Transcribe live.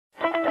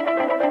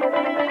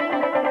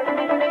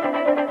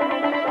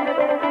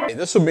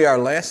This will be our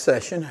last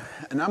session,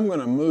 and I'm going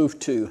to move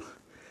to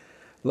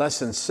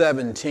lesson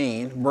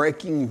 17,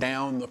 breaking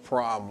down the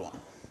problem.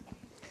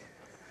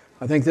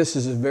 I think this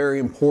is a very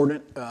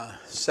important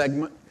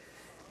segment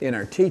in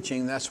our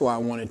teaching. That's why I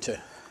wanted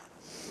to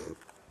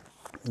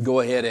go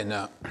ahead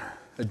and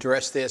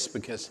address this,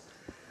 because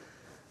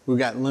we've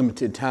got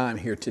limited time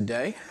here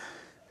today.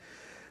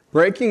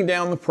 Breaking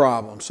down the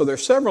problem. So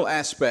there's several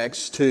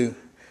aspects to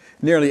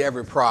nearly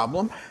every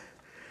problem.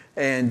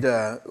 And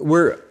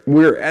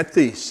we're at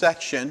the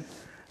section,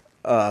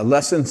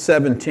 lesson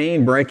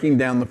 17, breaking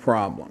down the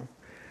problem.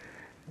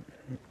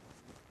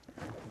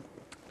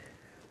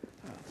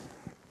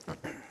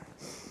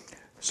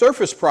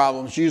 Surface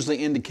problems usually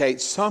indicate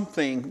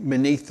something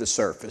beneath the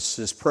surface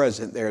is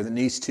present there that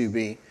needs to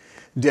be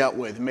dealt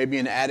with. Maybe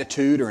an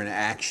attitude or an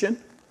action,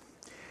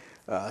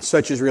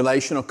 such as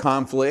relational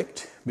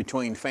conflict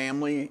between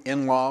family,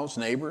 in-laws,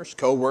 neighbors,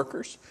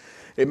 co-workers.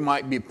 It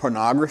might be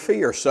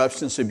pornography or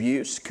substance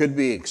abuse. Could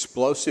be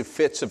explosive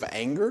fits of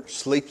anger,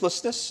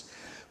 sleeplessness,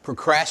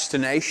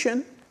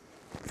 procrastination,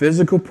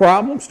 physical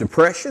problems,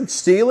 depression,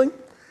 stealing,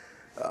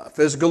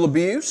 physical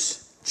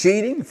abuse,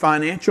 cheating,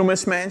 financial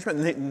mismanagement.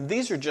 And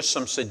these are just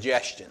some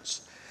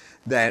suggestions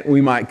that we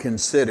might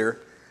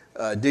consider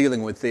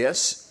dealing with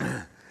this.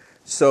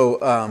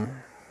 So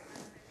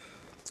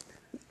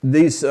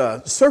these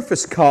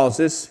surface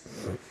causes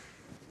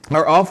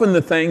are often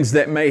the things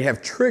that may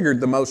have triggered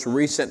the most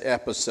recent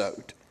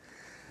episode.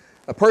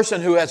 A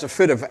person who has a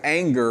fit of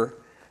anger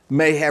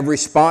may have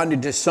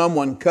responded to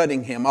someone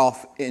cutting him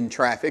off in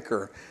traffic,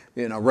 or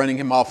running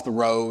him off the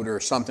road or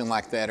something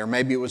like that, or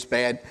maybe it was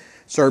bad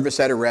service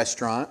at a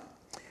restaurant.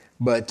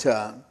 But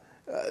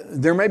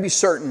there may be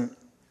certain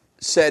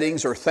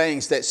settings or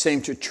things that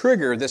seem to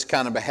trigger this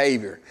kind of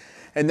behavior,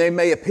 and they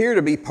may appear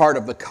to be part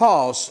of the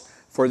cause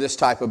for this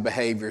type of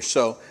behavior.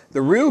 So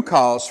the real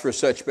cause for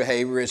such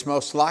behavior is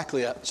most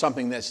likely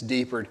something that's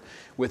deeper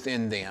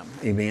within them.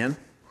 Amen.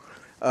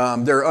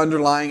 Their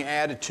underlying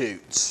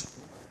attitudes.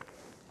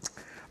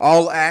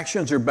 All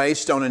actions are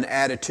based on an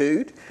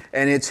attitude,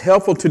 and it's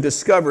helpful to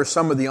discover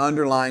some of the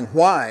underlying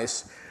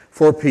whys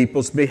for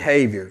people's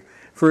behavior.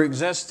 For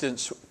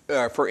instance,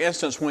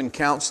 when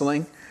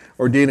counseling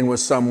or dealing with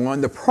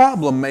someone, the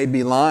problem may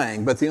be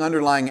lying, but the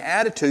underlying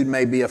attitude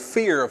may be a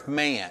fear of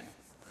man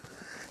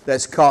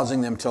that's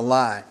causing them to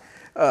lie.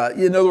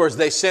 In other words,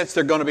 they sense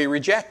they're going to be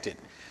rejected.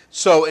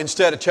 So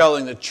instead of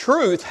telling the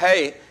truth,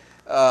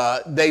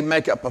 they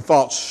make up a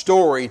false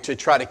story to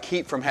try to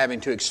keep from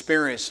having to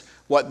experience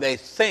what they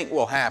think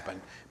will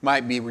happen.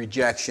 Might be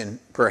rejection,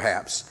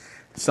 perhaps.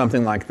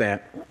 Something like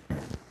that.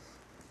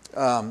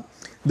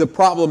 The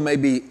problem may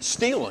be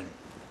stealing,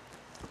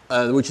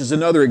 which is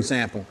another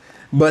example.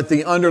 But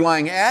the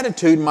underlying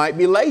attitude might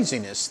be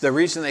laziness. The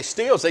reason they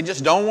steal is they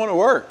just don't want to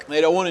work. They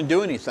don't want to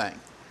do anything.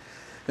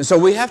 And so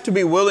we have to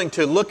be willing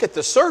to look at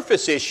the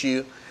surface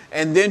issue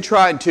and then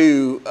try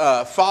to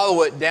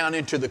follow it down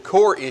into the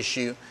core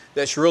issue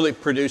that's really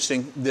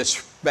producing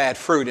this bad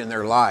fruit in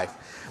their life.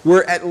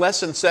 We're at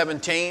lesson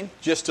 17,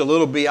 just a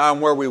little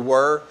beyond where we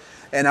were.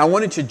 And I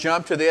wanted to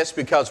jump to this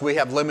because we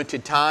have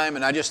limited time,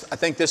 and I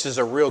think this is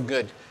a real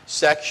good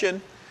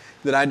section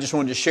that I just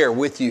wanted to share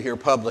with you here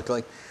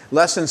publicly.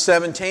 Lesson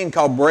 17,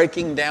 called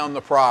Breaking Down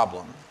the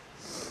Problem.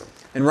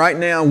 And right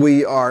now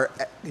we are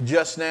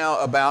just now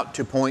about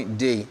to point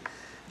D.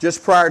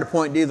 Just prior to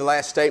point D, the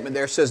last statement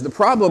there says the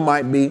problem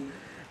might be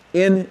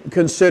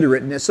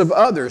inconsiderateness of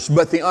others,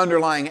 but the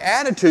underlying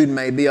attitude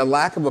may be a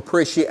lack of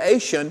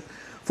appreciation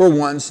for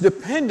one's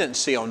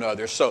dependency on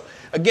others. So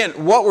again,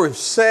 what we've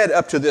said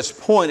up to this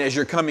point as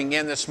you're coming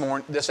in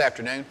this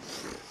afternoon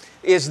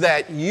is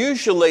that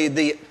usually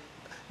the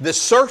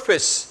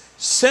surface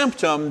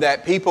symptom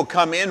that people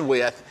come in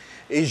with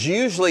is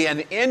usually an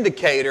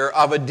indicator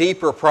of a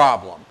deeper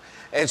problem.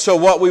 And so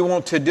what we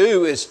want to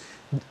do is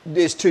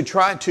to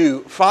try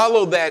to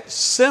follow that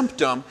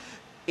symptom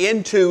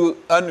into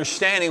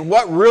understanding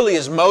what really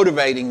is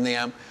motivating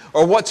them,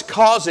 or what's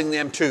causing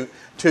them to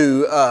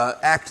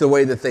act the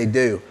way that they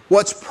do.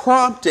 What's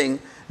prompting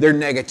their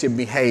negative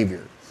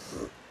behavior.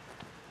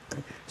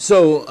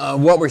 So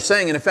what we're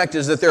saying in effect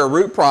is that there are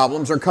root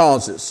problems or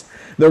causes.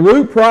 The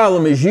root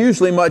problem is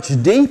usually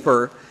much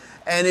deeper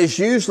and is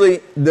usually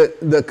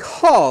the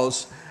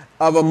cause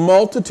of a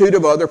multitude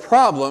of other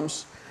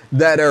problems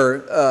that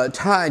are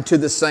tied to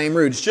the same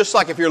root. It's just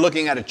like if you're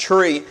looking at a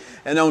tree,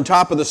 and on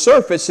top of the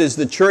surface is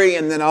the tree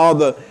and then all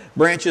the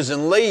branches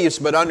and leaves,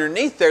 but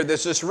underneath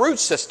there's this root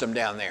system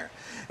down there.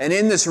 And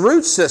in this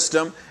root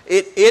system,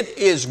 it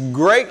is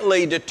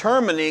greatly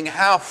determining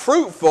how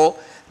fruitful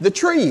the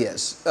tree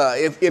is.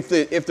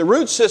 If the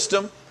root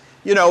system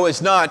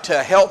is not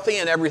healthy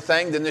and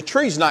everything, then the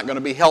tree's not going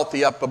to be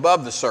healthy up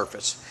above the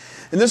surface.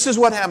 And this is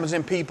what happens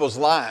in people's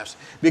lives,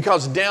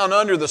 because down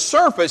under the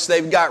surface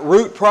they've got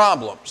root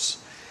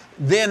problems.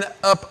 Then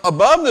up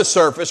above the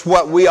surface,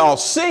 what we all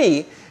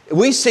see,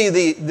 we see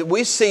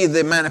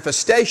the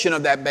manifestation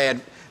of that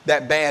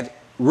bad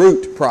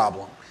root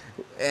problem.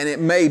 And it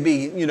may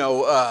be,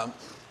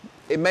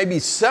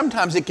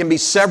 sometimes it can be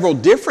several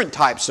different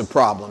types of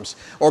problems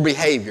or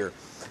behavior.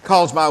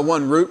 caused by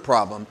one root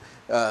problem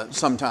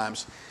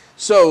sometimes.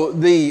 So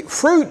the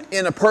fruit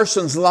in a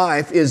person's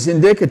life is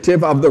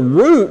indicative of the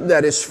root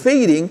that is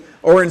feeding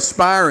or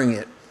inspiring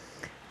it.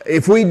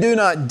 If we do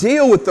not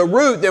deal with the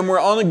root, then we're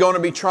only going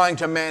to be trying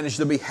to manage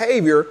the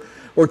behavior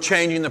or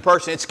changing the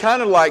person. It's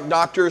kind of like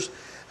doctors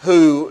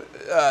who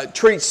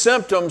treat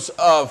symptoms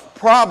of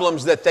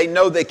problems that they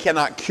know they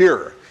cannot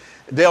cure.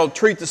 They'll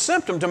treat the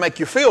symptom to make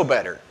you feel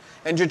better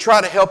and to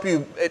try to help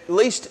you at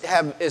least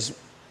have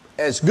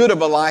as good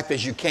of a life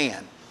as you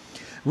can.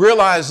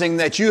 Realizing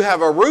that you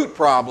have a root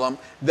problem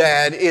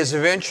that is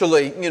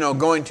eventually,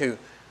 going to,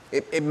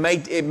 it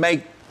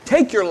may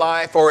take your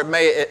life, or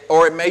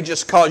it may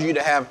just cause you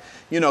to have,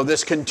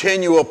 this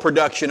continual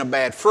production of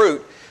bad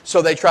fruit.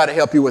 So they try to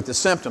help you with the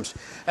symptoms.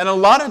 And a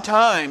lot of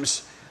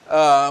times,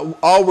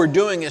 all we're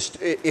doing is,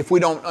 if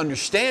we don't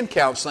understand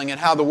counseling and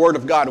how the Word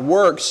of God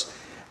works,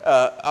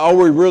 all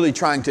we're really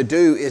trying to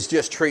do is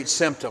just treat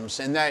symptoms,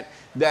 and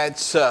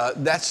that's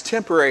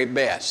temporary at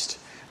best.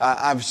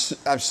 I've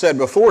said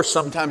before,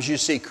 sometimes you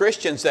see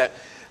Christians that,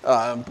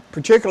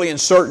 particularly in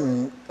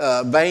certain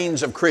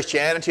veins of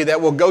Christianity,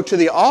 that will go to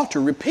the altar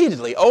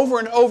repeatedly, over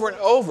and over and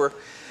over,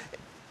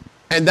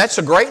 and that's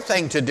a great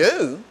thing to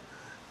do.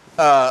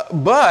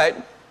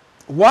 But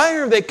why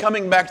are they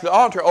coming back to the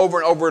altar over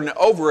and over and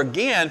over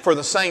again for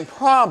the same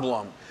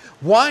problem?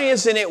 Why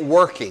isn't it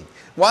working?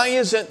 Why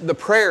isn't the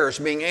prayers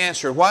being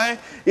answered? Why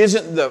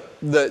isn't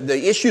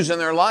the issues in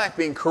their life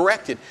being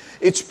corrected?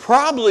 It's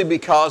probably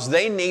because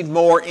they need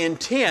more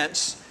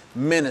intense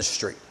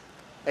ministry.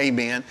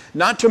 Amen.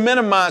 Not to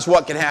minimize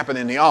what can happen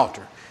in the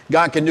altar.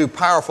 God can do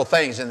powerful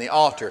things in the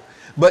altar.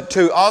 But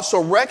to also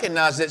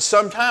recognize that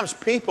sometimes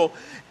people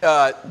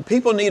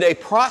need a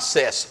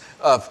process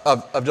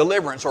of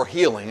deliverance or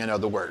healing, in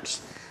other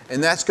words.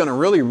 And that's going to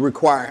really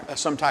require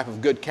some type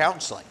of good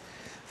counseling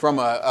from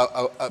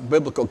a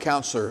biblical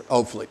counselor,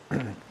 hopefully.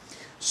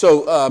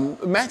 So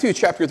Matthew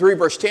chapter 3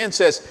 verse 10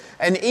 says,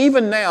 "And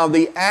even now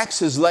the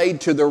axe is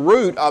laid to the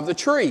root of the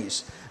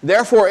trees.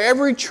 Therefore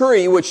every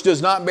tree which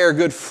does not bear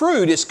good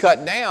fruit is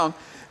cut down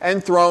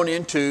and thrown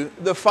into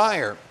the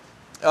fire."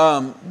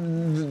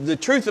 The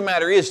truth of the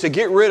matter is, to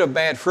get rid of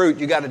bad fruit,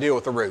 you got to deal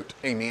with the root.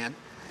 Amen.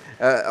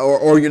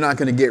 Or you're not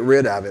going to get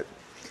rid of it.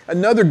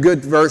 Another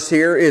good verse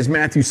here is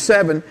Matthew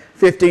 7,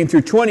 15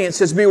 through 20. It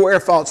says, "Beware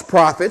false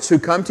prophets who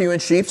come to you in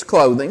sheep's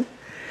clothing,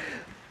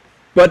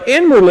 but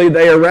inwardly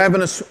they are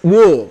ravenous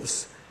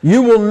wolves.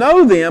 You will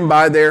know them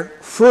by their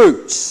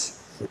fruits.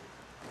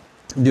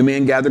 Do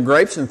men gather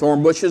grapes in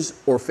thorn bushes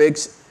or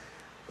figs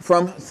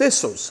from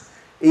thistles?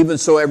 Even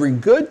so every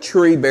good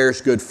tree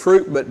bears good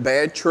fruit, but the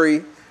bad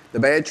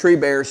tree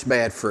bears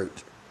bad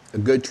fruit. A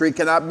good tree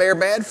cannot bear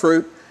bad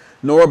fruit,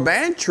 nor a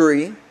bad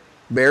tree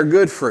bear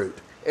good fruit.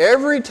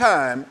 Every tree,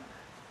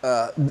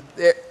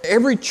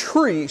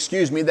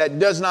 that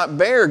does not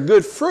bear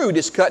good fruit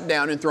is cut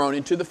down and thrown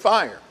into the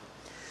fire.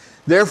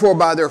 Therefore,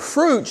 by their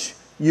fruits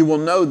you will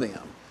know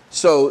them."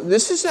 So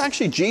this is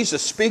actually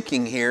Jesus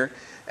speaking here,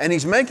 and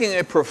he's making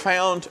a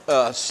profound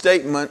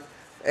statement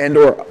and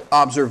or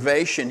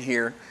observation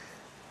here,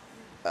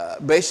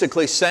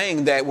 basically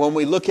saying that when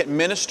we look at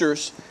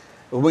ministers,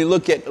 when we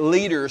look at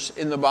leaders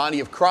in the body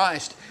of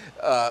Christ,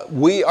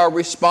 we are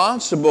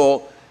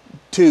responsible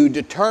to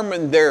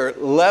determine their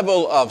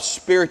level of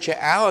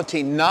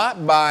spirituality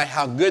not by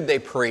how good they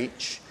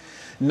preach,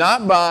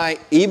 not by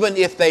even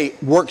if they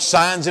work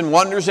signs and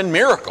wonders and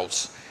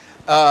miracles,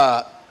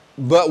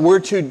 but we're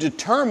to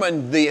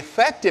determine the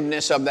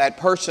effectiveness of that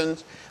person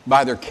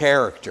by their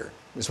character,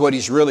 is what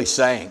he's really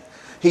saying.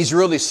 He's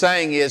really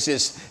saying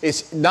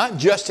it's not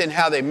just in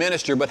how they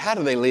minister, but how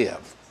do they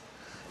live.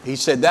 He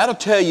said that'll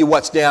tell you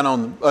what's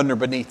down under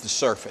beneath the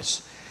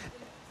surface.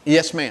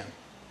 Yes, ma'am.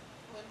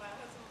 When my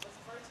husband was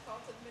first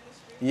called to the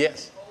ministry,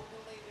 Yes. the older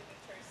lady in the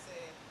church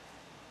said,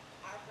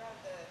 "I'd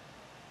rather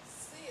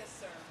see a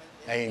sermon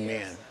than hear a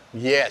Amen.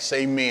 sermon." Yes,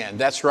 amen.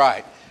 That's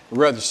right. I'd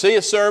rather see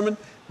a sermon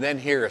than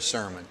hear a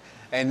sermon.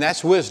 And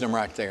that's wisdom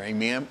right there.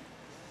 Amen.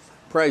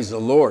 Praise the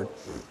Lord.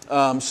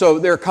 So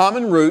there are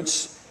common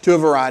roots to a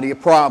variety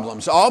of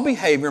problems. All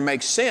behavior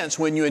makes sense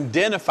when you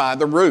identify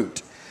the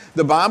root.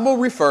 The Bible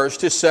refers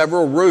to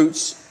several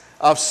roots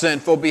of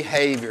sinful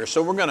behavior.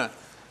 So we're going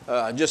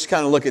to just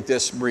kind of look at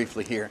this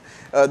briefly here.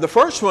 The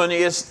first one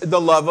is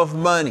the love of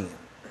money.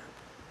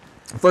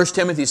 1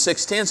 Timothy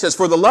 6:10 says,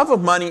 "For the love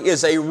of money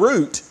is a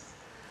root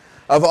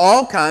of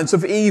all kinds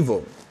of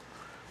evil,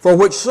 for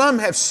which some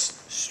have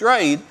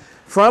strayed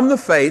from the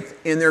faith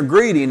in their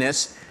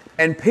greediness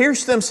and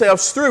pierced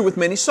themselves through with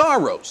many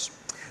sorrows."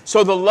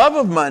 So the love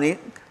of money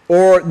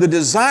or the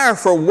desire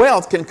for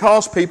wealth can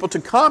cause people to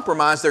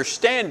compromise their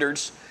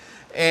standards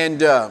and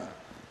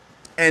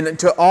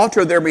to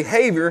alter their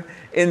behavior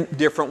in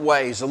different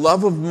ways. The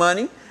love of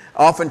money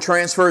often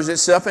transfers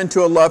itself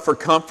into a love for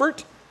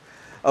comfort,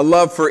 a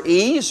love for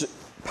ease,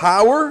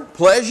 power,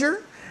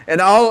 pleasure,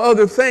 and all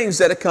other things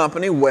that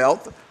accompany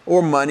wealth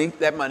or money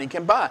that money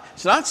can buy.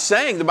 It's not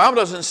saying, the Bible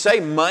doesn't say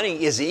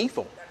money is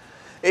evil.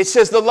 It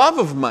says the love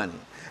of money.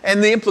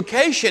 And the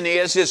implication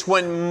is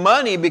when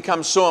money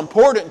becomes so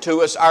important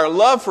to us, our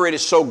love for it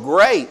is so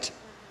great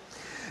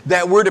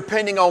that we're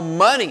depending on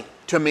money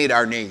to meet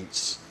our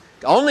needs.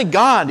 Only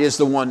God is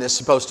the one that's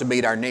supposed to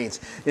meet our needs.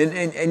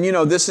 And you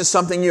know, this is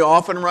something you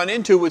often run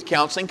into with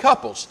counseling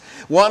couples.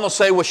 One will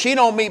say, well, she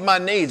don't meet my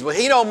needs. Well,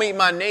 he don't meet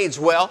my needs.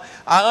 Well,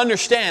 I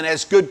understand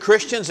as good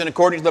Christians and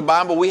according to the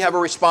Bible, we have a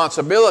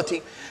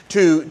responsibility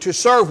to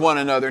serve one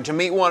another and to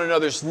meet one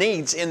another's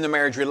needs in the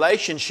marriage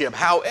relationship.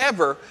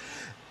 However,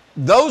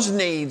 those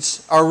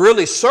needs are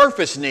really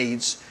surface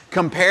needs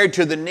compared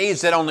to the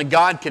needs that only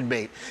God can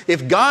meet.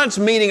 If God's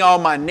meeting all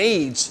my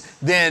needs,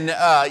 then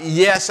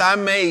yes, I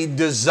may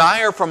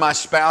desire for my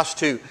spouse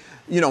to,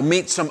 you know,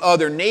 meet some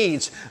other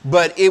needs,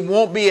 but it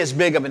won't be as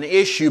big of an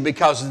issue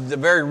because the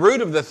very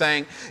root of the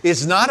thing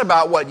is not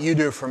about what you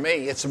do for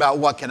me. It's about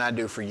what can I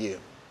do for you.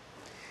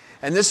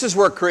 And this is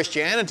where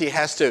Christianity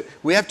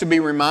we have to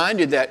be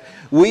reminded that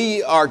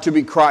we are to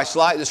be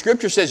Christ-like. The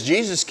Scripture says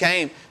Jesus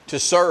came to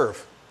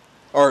serve,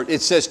 or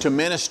it says to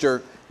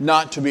minister,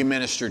 not to be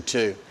ministered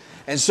to.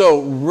 And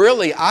so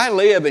really, I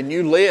live and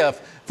you live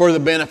for the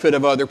benefit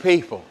of other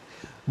people.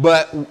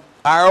 But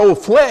our old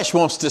flesh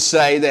wants to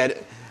say that,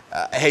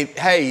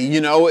 hey, you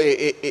know,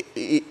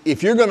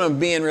 if you're going to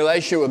be in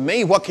relationship with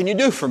me, what can you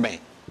do for me?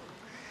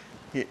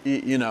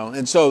 You know,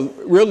 and so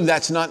really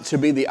that's not to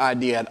be the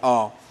idea at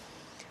all.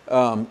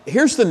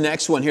 Here's the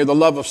next one here, the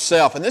love of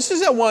self. And this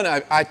is that one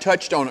I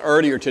touched on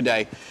earlier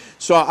today.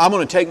 So I'm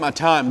going to take my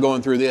time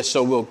going through this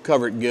so we'll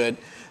cover it good.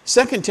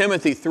 2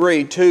 Timothy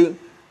 3:2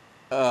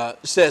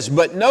 says,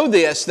 but know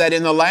this, that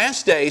in the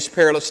last days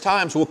perilous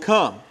times will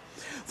come.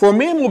 For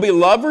men will be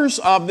lovers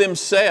of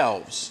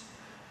themselves.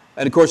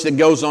 And of course it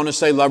goes on to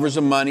say lovers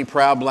of money,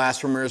 proud,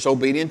 blasphemers,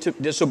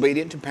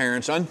 disobedient to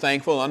parents,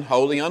 unthankful,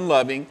 unholy,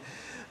 unloving,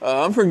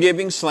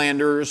 unforgiving,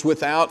 slanderers,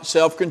 without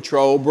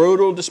self-control,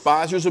 brutal,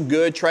 despisers of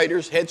good,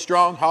 traitors,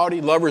 headstrong,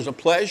 haughty, lovers of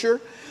pleasure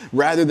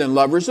rather than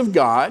lovers of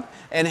God,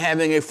 and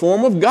having a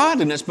form of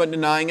godliness but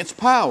denying its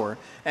power.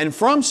 And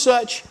from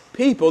such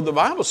people, the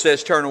Bible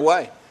says, turn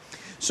away.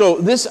 So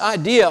this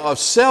idea of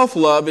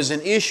self-love is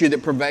an issue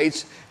that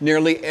pervades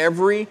nearly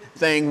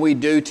everything we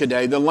do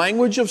today. The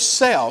language of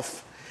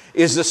self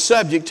is the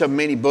subject of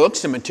many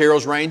books and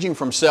materials ranging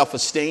from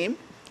self-esteem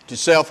to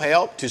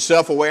self-help to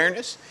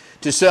self-awareness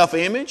to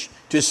self-image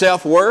to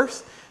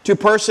self-worth to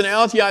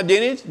personality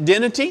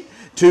identity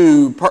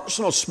to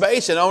personal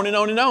space and on and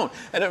on and on.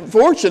 And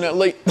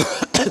unfortunately,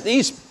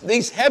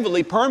 these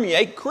heavily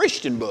permeate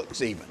Christian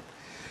books even.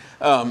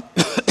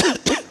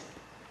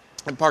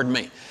 Pardon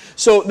me.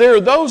 So there are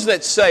those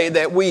that say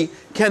that we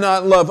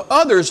cannot love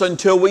others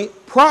until we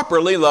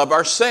properly love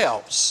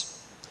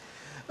ourselves.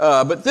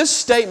 But this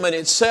statement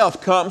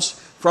itself comes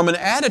from an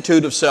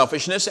attitude of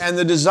selfishness and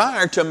the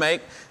desire to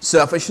make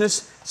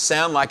selfishness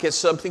sound like it's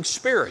something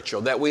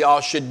spiritual that we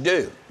all should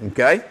do.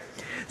 Okay?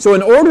 So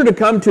in order to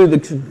come to the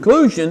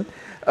conclusion,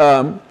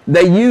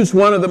 they use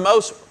one of the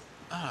most...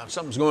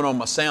 something's going on with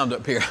my sound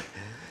up here.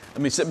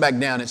 Let me sit back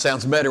down. It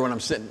sounds better when I'm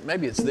sitting.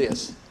 Maybe it's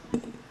this.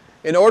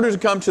 In order to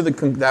come to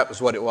that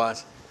was what it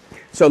was.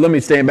 So let me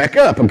stand back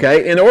up,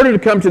 okay? In order to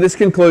come to this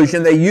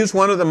conclusion, they use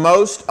one of the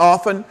most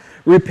often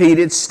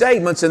repeated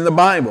statements in the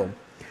Bible.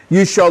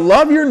 You shall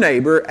love your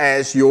neighbor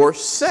as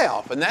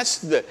yourself. And that's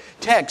the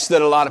text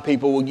that a lot of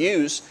people will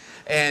use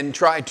and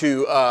try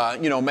to,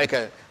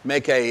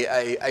 make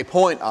a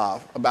point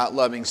of about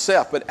loving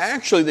self. But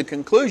actually the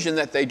conclusion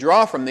that they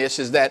draw from this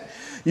is that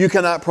you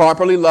cannot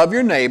properly love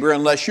your neighbor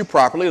unless you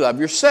properly love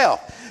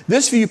yourself.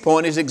 This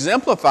viewpoint is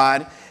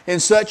exemplified in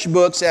such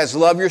books as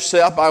Love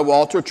Yourself by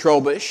Walter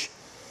Trobisch.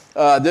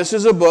 This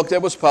is a book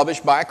that was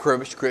published by a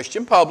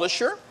Christian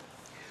publisher.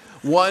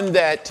 One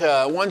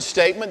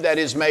statement that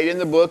is made in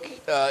the book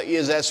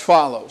is as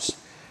follows.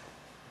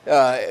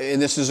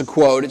 And this is a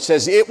quote. It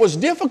says, it was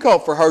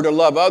difficult for her to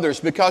love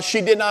others because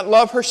she did not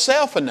love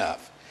herself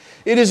enough.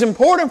 It is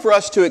important for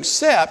us to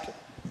accept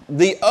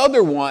the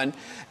other one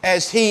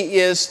as he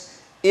is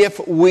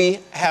if we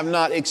have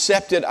not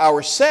accepted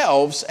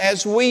ourselves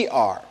as we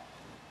are.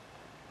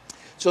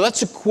 So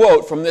that's a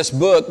quote from this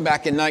book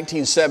back in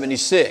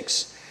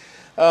 1976.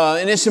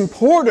 And it's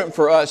important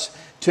for us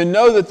to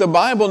know that the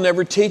Bible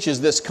never teaches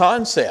this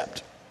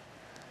concept.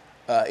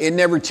 It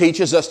never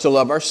teaches us to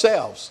love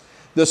ourselves.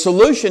 The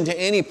solution to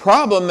any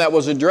problem that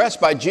was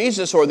addressed by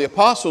Jesus or the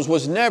apostles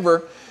was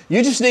never,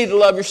 you just need to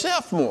love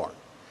yourself more.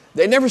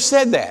 They never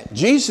said that.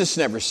 Jesus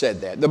never said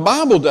that. The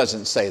Bible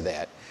doesn't say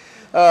that.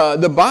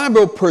 The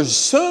Bible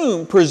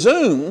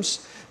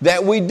presumes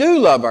that we do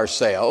love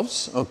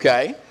ourselves,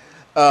 okay?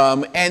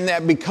 And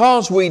that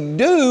because we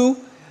do,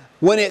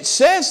 when it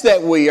says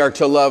that we are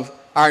to love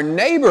our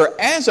neighbor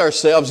as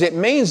ourselves, it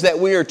means that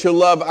we are to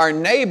love our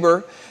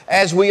neighbor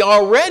as we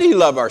already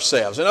love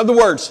ourselves. In other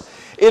words,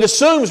 it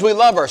assumes we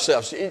love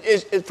ourselves.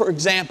 For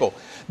example,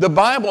 the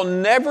Bible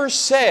never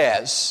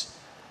says,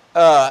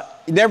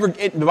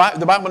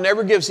 the Bible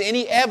never gives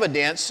any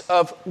evidence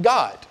of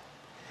God.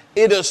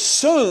 it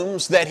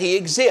assumes that He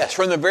exists.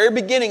 From the very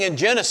beginning in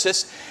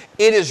Genesis,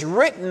 it is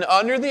written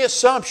under the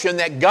assumption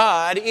that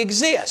God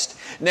exists.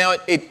 Now,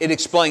 it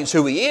explains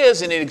who He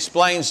is, and it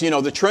explains,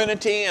 the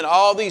Trinity and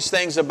all these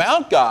things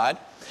about God,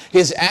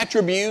 His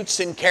attributes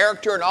and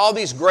character and all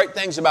these great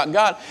things about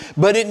God.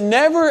 But it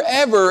never,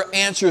 ever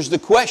answers the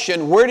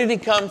question, where did He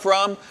come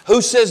from?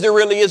 Who says there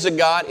really is a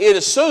God? It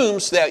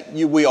assumes that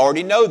we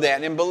already know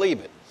that and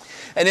believe it.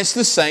 And it's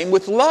the same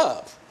with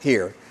love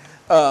here.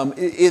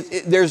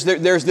 There's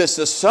this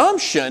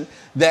assumption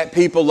that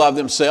people love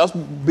themselves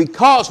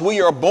because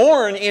we are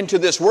born into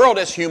this world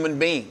as human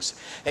beings.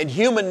 And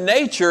human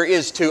nature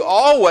is to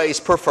always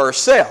prefer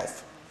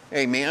self.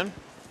 Amen?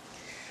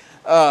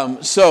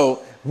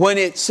 So when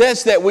it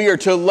says that we are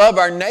to love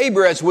our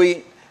neighbor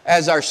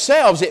as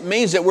ourselves, it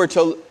means that we're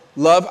to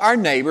love our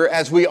neighbor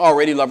as we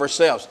already love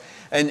ourselves.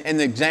 And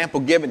the example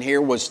given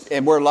here was,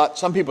 and where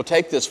some people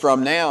take this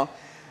from now,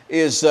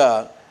 is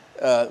the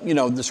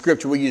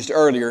scripture we used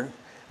earlier.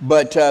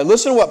 But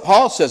listen to what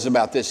Paul says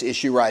about this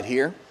issue right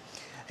here.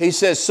 He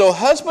says, so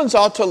husbands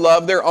ought to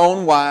love their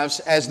own wives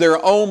as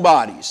their own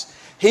bodies.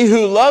 He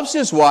who loves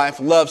his wife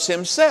loves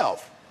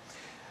himself.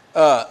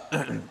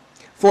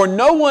 For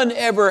no one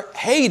ever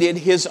hated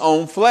his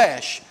own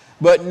flesh,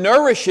 but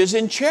nourishes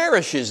and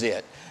cherishes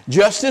it,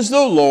 just as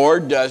the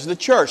Lord does the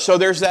church. So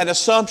there's that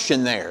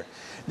assumption there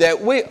that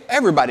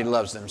everybody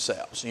loves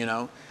themselves,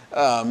 and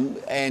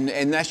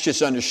that's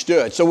just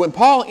understood. So when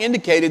Paul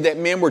indicated that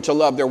men were to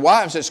love their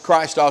wives as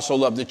Christ also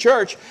loved the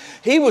church,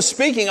 he was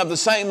speaking of the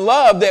same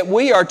love that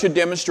we are to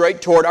demonstrate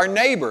toward our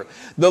neighbor.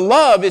 The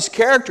love is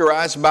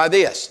characterized by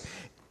this.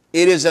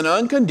 It is an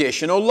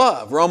unconditional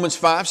love. Romans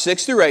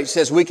 5:6-8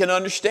 says we can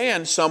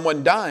understand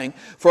someone dying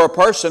for a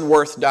person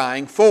worth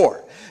dying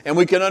for. And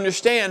we can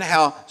understand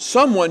how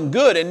someone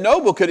good and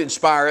noble could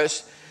inspire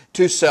us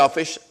to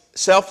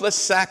selfless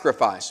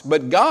sacrifice.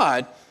 But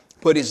God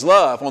put His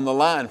love on the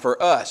line for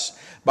us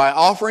by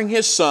offering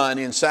His Son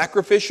in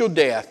sacrificial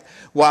death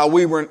while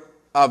we were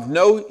of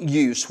no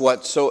use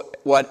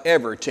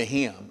whatever to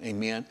Him.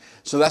 Amen.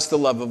 So that's the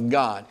love of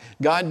God.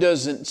 God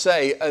doesn't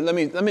say,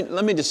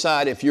 let me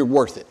decide if you're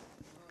worth it.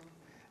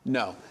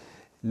 No.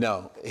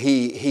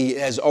 He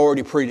has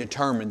already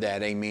predetermined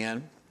that.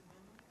 Amen.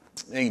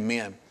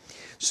 Amen.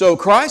 So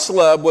Christ's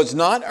love was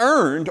not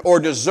earned or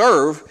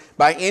deserved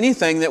by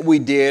anything that we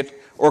did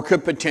or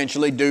could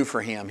potentially do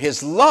for Him.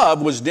 His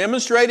love was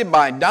demonstrated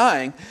by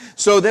dying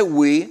so that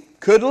we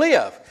could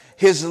live.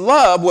 His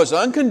love was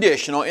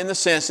unconditional in the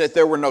sense that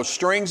there were no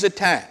strings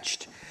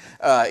attached.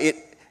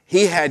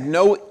 He had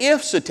no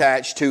ifs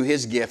attached to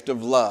His gift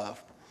of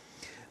love.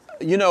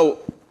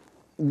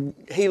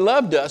 He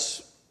loved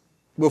us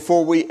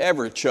before we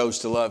ever chose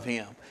to love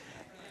Him.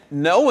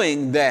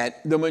 Knowing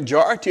that the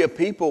majority of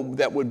people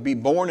that would be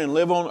born and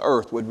live on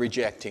earth would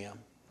reject Him,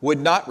 would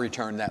not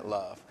return that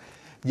love.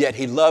 Yet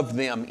He loved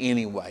them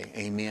anyway.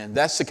 Amen.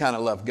 That's the kind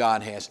of love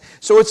God has.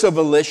 So it's a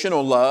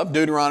volitional love.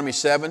 Deuteronomy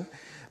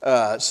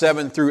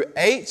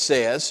 7:7-8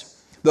 says,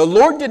 the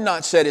Lord did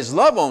not set His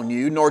love on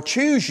you, nor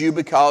choose you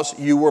because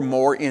you were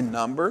more in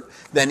number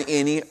than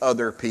any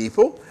other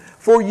people.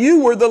 For you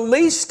were the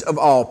least of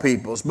all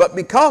peoples. But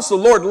because the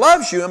Lord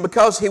loves you and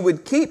because He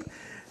would keep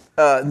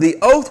the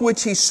oath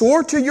which He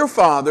swore to your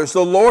fathers,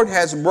 the Lord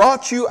has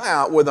brought you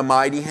out with a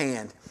mighty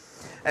hand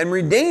and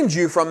redeemed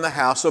you from the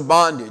house of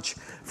bondage,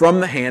 from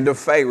the hand of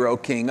Pharaoh,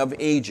 king of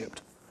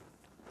Egypt.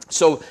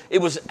 So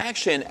it was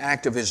actually an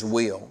act of His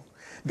will.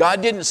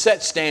 God didn't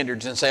set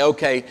standards and say,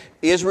 okay,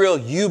 Israel,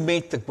 you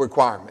meet the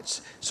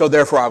requirements, so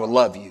therefore I will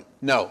love you.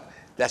 No,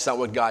 that's not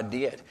what God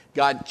did.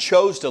 God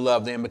chose to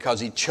love them because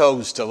He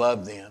chose to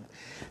love them.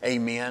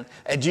 Amen.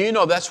 And do you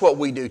know that's what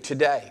we do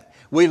today?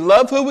 We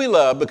love who we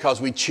love because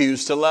we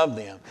choose to love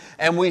them.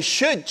 And we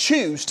should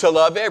choose to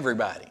love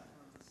everybody.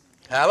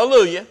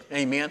 Hallelujah.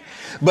 Amen.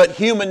 But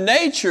human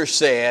nature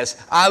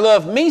says, I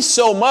love me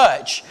so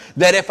much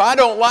that if I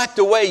don't like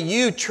the way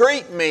you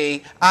treat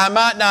me, I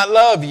might not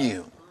love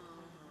you.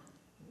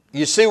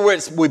 You see where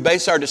we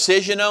base our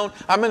decision on?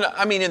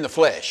 I mean in the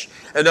flesh.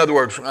 In other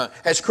words,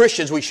 as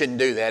Christians, we shouldn't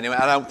do that.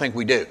 I don't think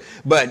we do.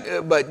 But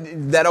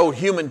that old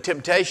human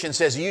temptation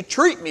says, you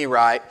treat me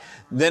right,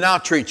 then I'll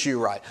treat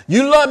you right.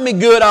 You love me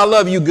good, I'll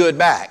love you good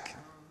back.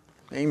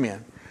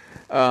 Amen.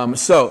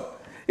 So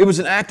it was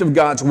an act of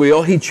God's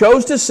will. He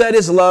chose to set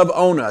His love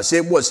on us.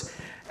 It was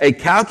a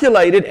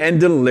calculated and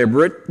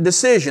deliberate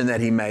decision that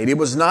He made. It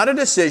was not a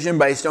decision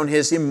based on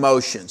His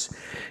emotions.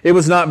 It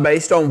was not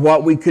based on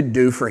what we could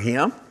do for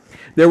Him.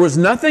 There was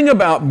nothing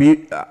about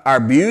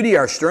our beauty,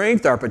 our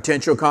strength, our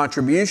potential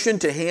contribution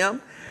to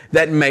Him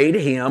that made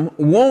Him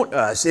want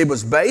us. It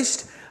was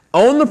based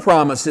on the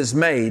promises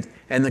made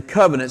and the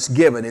covenants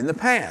given in the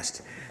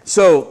past.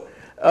 So,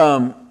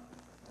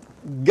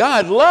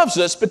 God loves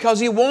us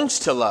because He wants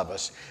to love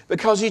us,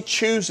 because He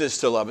chooses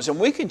to love us. And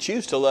we can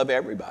choose to love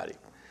everybody.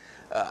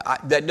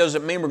 That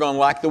doesn't mean we're going to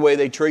like the way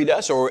they treat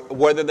us or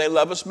whether they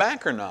love us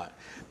back or not.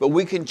 But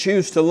we can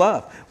choose to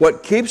love.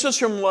 What keeps us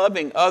from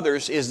loving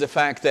others is the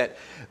fact that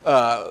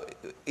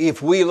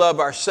if we love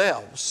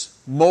ourselves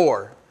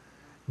more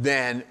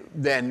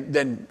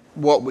than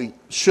what we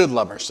should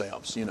love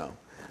ourselves,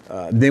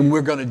 then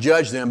we're going to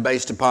judge them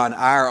based upon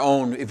our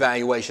own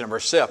evaluation of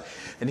ourselves.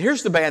 And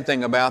here's the bad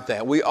thing about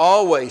that. We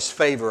always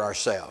favor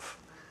ourselves.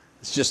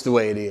 It's just the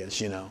way it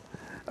is,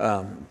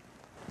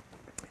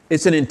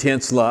 It's an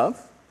intense love.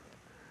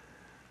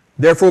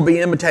 Therefore, be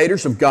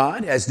imitators of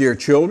God as dear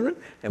children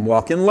and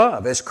walk in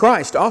love, as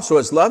Christ also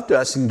has loved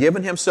us and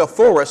given himself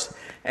for us,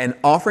 an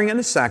offering and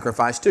a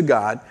sacrifice to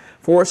God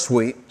for a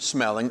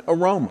sweet-smelling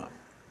aroma.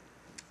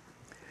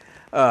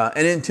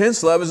 An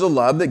intense love is a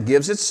love that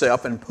gives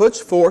itself and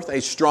puts forth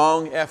a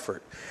strong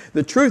effort.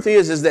 The truth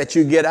is that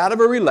you get out of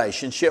a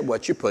relationship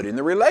what you put in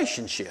the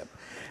relationship.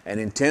 An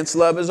intense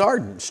love is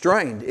ardent,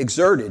 strained,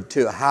 exerted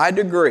to a high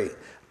degree,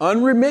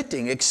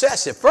 unremitting,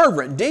 excessive,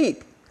 fervent,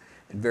 deep,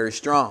 and very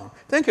strong.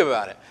 Think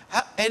about it.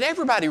 And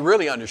everybody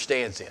really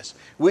understands this.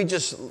 We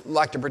just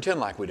like to pretend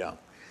like we don't.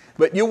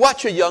 But you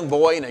watch a young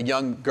boy and a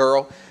young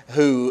girl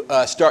who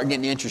start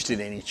getting interested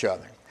in each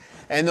other.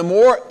 And the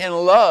more in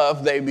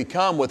love they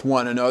become with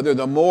one another,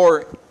 the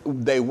more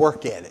they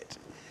work at it.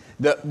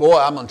 Boy,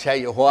 I'm going to tell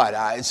you what.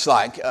 It's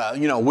like,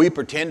 we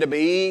pretend to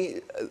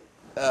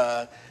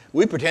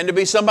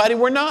be somebody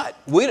we're not.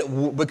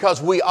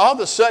 Because we all of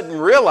a sudden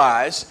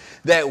realize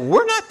that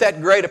we're not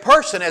that great a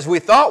person as we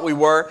thought we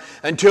were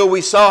until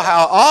we saw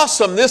how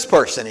awesome this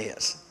person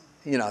is.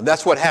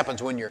 That's what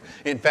happens when you're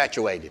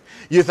infatuated.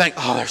 You think,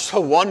 oh, they're so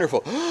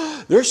wonderful.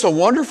 They're so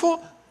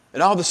wonderful.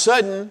 And all of a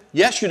sudden,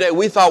 yesterday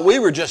we thought we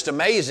were just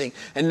amazing.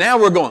 And now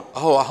we're going,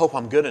 oh, I hope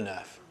I'm good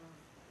enough.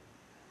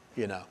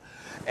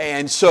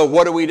 And so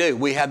what do?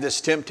 We have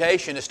this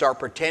temptation to start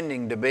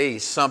pretending to be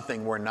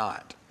something we're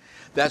not.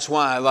 That's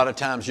why a lot of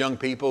times young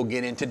people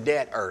get into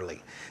debt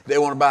early. They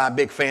want to buy a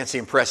big, fancy,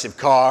 impressive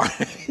car.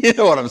 You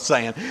know what I'm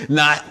saying?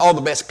 Not all the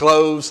best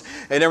clothes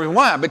and everything.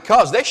 Why?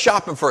 Because they're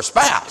shopping for a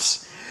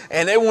spouse.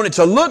 And they want it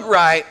to look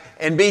right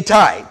and be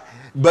tight.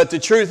 But the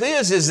truth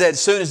is that as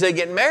soon as they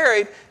get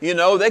married,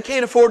 they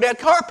can't afford that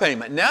car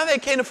payment. Now they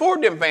can't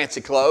afford them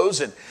fancy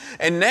clothes.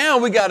 And now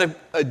we got to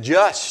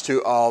adjust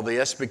to all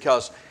this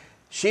because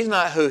she's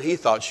not who he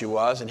thought she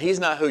was and he's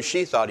not who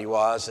she thought he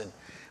was. And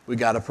we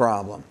got a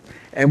problem.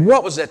 And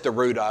what was at the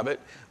root of it?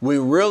 We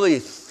really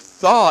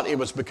thought it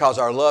was because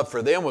our love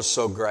for them was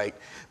so great.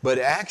 But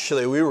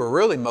actually, we were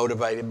really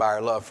motivated by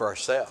our love for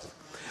ourselves.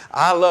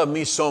 I love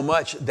me so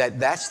much that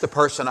that's the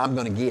person I'm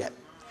going to get.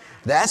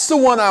 That's the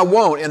one I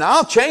want, and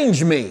I'll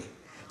change me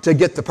to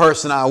get the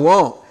person I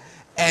want.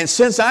 And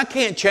since I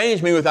can't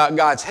change me without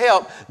God's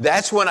help,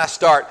 that's when I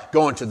start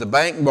going to the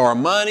bank and borrow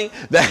money.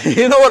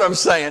 You know what I'm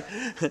saying?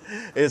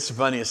 It's the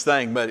funniest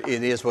thing, but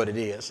it is what it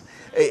is.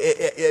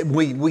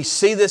 We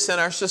see this in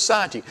our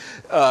society.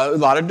 A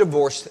lot of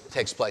divorce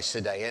takes place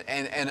today,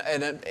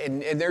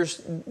 and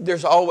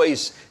there's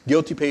always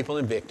guilty people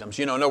and victims.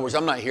 In other words,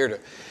 I'm not here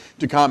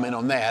to comment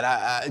on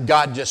that.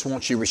 God just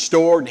wants you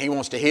restored, and He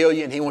wants to heal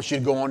you, and He wants you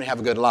to go on and have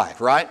a good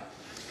life, right?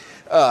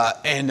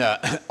 And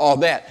all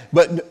that.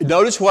 But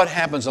notice what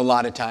happens a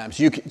lot of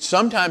times.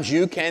 Sometimes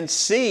you can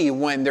see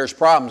when there's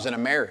problems in a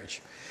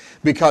marriage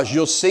because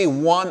you'll see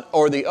one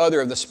or the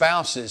other of the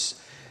spouses,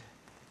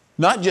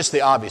 not just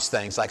the obvious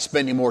things like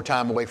spending more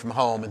time away from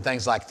home and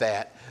things like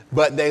that,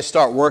 but they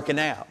start working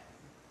out.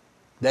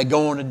 They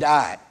go on a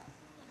diet.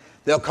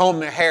 They'll comb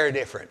their hair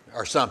different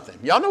or something.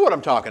 Y'all know what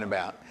I'm talking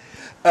about.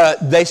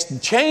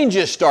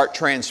 Changes start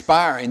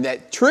transpiring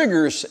that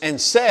triggers and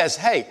says,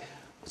 hey,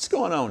 what's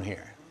going on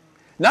here?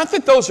 Not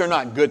that those are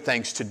not good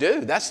things to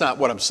do. That's not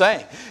what I'm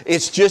saying.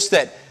 It's just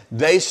that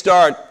they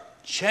start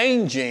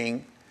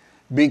changing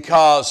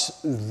because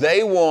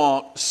they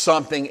want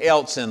something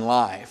else in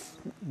life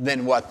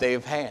than what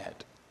they've had.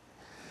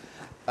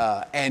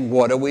 And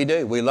what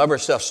do? We love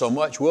ourselves so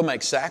much, we'll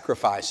make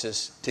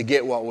sacrifices to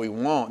get what we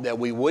want that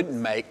we wouldn't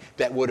make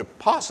that would have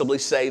possibly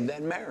saved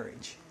that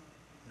marriage.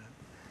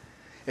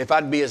 If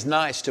I'd be as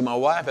nice to my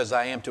wife as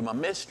I am to my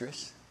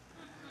mistress,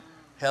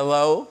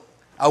 hello?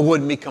 I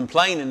wouldn't be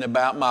complaining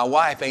about my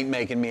wife ain't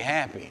making me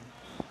happy.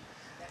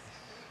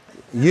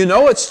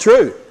 It's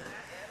true.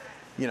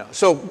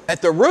 So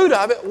at the root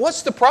of it,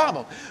 what's the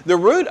problem? The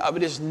root of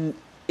it is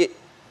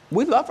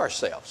we love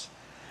ourselves.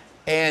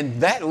 And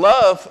that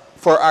love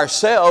for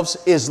ourselves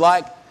is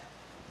like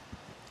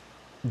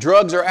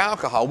drugs or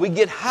alcohol. We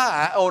get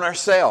high on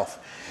ourselves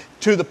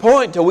to the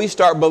point till we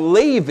start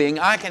believing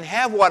I can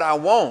have what I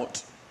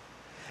want.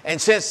 And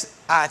since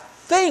I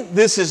think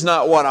this is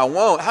not what I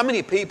want, how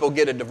many people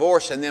get a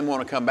divorce and then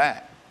want to come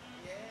back?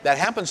 That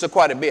happens to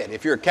quite a bit.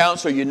 If you're a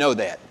counselor, you know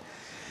that.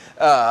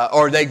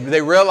 Or they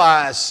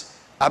realize,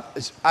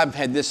 I've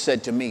had this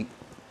said to me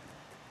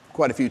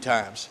quite a few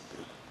times,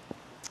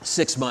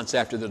 6 months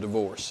after the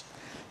divorce.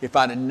 If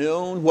I'd have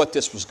known what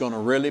this was going to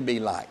really be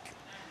like,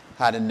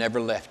 I'd have never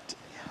left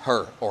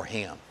her or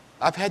him.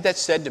 I've had that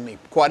said to me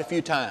quite a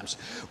few times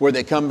where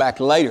they come back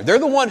later. They're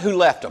the one who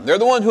left them. They're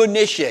the one who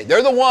initiated.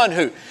 They're the one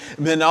who,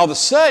 then all of a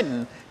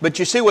sudden, but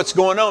you see what's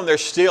going on, they're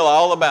still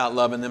all about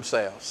loving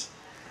themselves.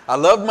 I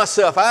loved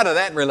myself out of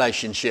that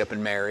relationship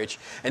and marriage,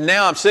 and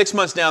now I'm 6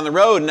 months down the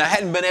road and I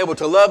hadn't been able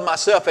to love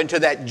myself into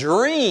that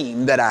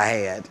dream that I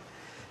had.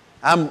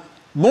 I'm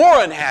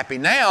more unhappy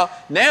now.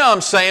 Now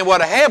I'm saying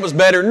what I had was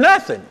better than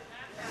nothing.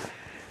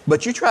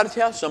 But you try to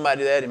tell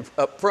somebody that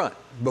up front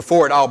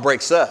before it all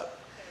breaks up.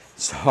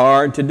 It's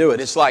hard to do it.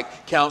 It's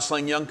like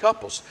counseling young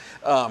couples.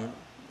 A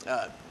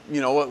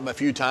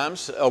few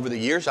times over the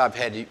years, I've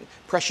had a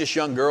precious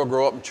young girl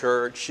grow up in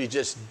church. She's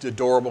just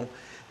adorable,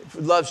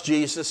 loves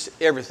Jesus,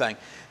 everything.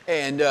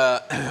 And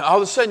all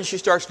of a sudden, she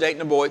starts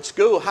dating a boy at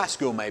school, high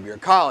school maybe, or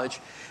college.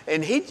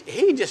 And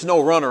he just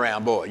no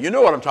runaround boy. You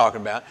know what I'm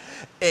talking about.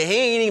 And he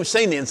ain't even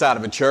seen the inside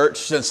of a church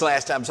since the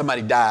last time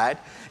somebody died.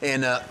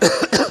 And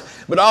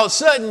but all of a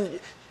sudden,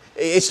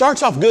 it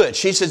starts off good.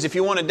 She says, if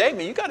you want to date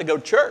me, you got to go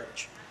to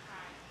church.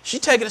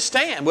 She's taking a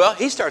stand. Well,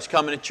 he starts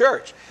coming to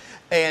church.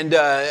 And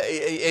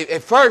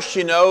at first,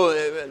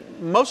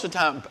 most of the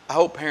time, I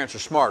hope parents are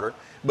smarter,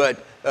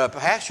 but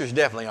pastors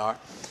definitely are.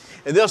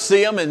 And they'll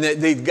see him, and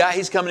the guy,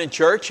 he's coming to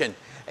church, and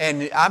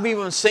I've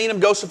even seen them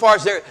go so far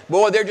as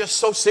they're just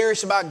so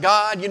serious about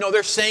God.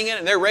 They're singing,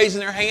 and they're raising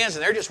their hands,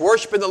 and they're just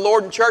worshiping the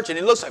Lord in church. And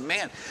it looks like,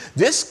 man,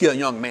 this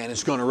young man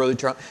is going to really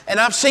turn. And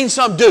I've seen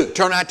some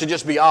turn out to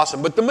just be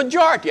awesome. But the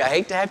majority, I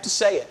hate to have to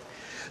say it,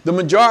 the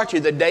majority,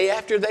 the day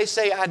after they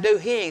say I do,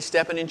 he ain't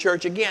stepping in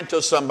church again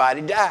until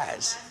somebody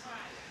dies.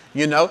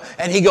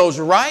 And he goes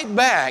right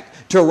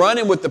back to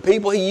running with the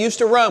people he used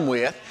to run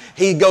with.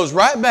 He goes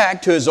right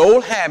back to his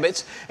old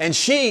habits, and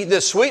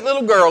this sweet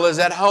little girl, is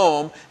at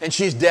home, and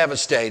she's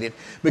devastated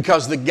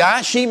because the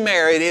guy she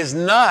married is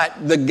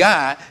not the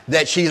guy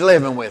that she's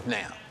living with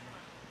now.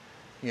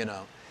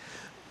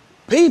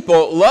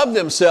 People love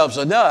themselves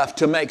enough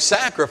to make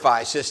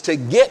sacrifices to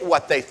get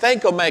what they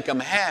think will make them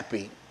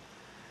happy.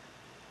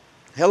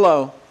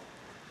 Hello.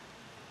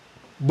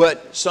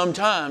 But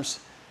sometimes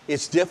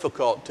it's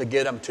difficult to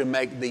get them to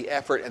make the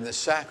effort and the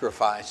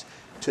sacrifice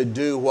to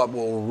do what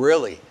will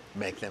really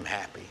make them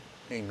happy.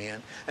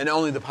 Amen. And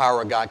only the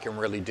power of God can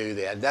really do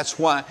that. That's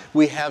why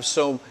we have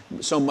so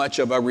much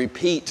of a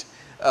repeat,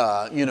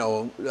 I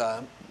don't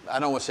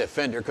want to say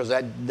offender because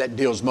that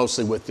deals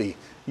mostly with the,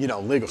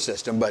 legal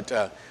system, but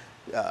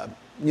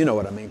you know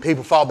what I mean.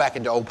 People fall back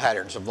into old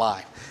patterns of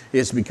life.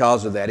 It's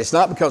because of that. It's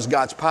not because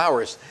God's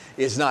power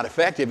is not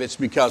effective. It's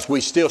because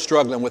we're still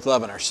struggling with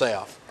loving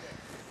ourselves,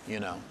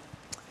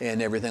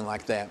 and everything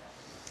like that.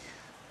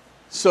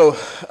 So,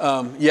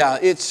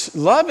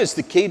 love is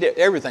the key to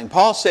everything.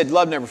 Paul said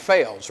love never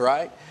fails,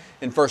 right?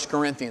 In 1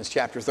 Corinthians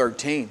chapter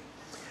 13.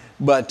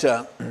 But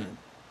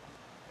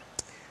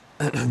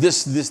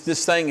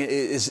this thing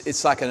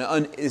it's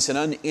an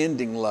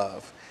unending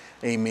love.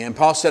 Amen.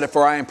 Paul said,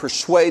 for I am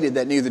persuaded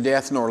that neither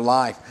death nor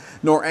life,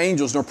 nor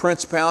angels, nor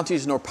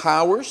principalities, nor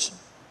powers,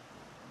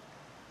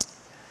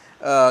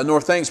 nor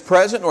things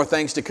present, nor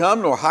things to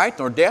come, nor height,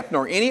 nor depth,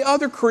 nor any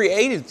other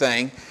created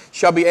thing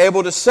shall be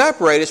able to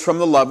separate us from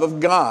the love of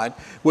God,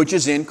 which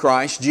is in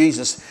Christ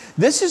Jesus.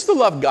 This is the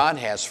love God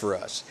has for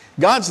us.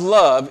 God's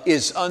love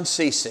is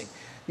unceasing.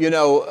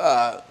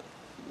 God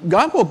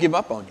won't give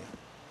up on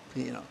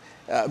you.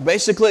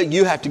 Basically,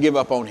 you have to give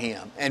up on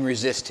Him and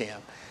resist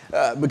Him.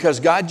 Because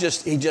God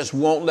He just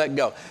won't let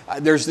go.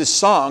 There's this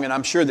song, and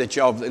I'm sure that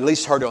y'all have at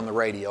least heard it on the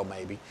radio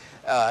maybe.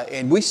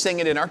 And we sing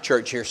it in our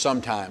church here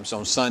sometimes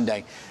on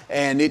Sunday.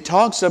 And it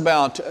talks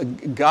about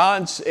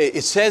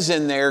it says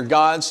in there,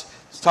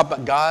 it's talking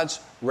about God's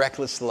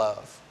reckless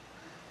love.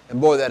 And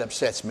boy, that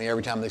upsets me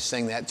every time they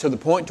sing that, to the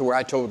point to where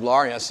I told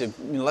Laurie, I said,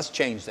 let's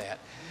change that.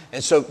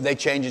 And so they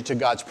changed it to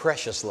God's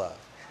precious love.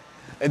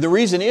 And the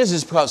reason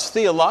is because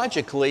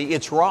theologically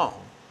it's wrong.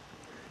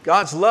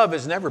 God's love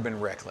has never been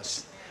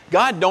reckless.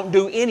 God don't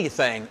do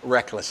anything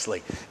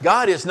recklessly.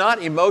 God is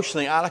not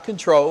emotionally out of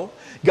control.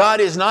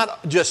 God is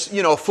not just,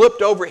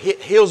 flipped over,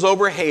 heels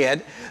over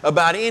head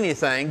about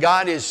anything.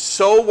 God is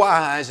so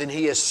wise and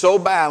He is so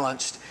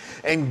balanced.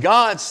 And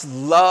God's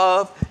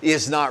love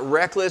is not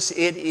reckless.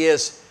 It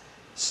is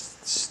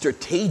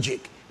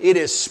strategic. It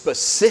is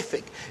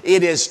specific.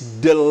 It is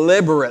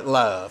deliberate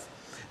love.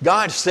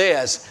 God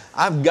says,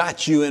 I've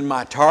got you in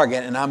my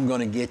target and I'm going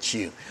to get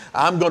you.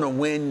 I'm going to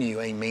win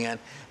you. Amen.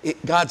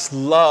 God's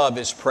love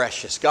is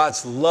precious.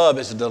 God's love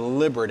is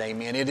deliberate.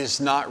 Amen. It is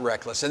not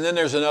reckless. And then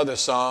there's another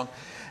song,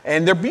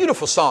 and they're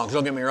beautiful songs.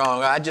 Don't get me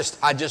wrong.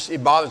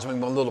 It bothers me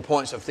when little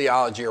points of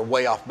theology are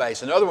way off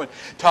base. Another one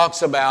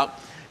talks about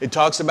it's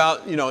talking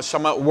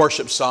about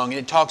worship song, and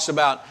it talks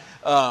about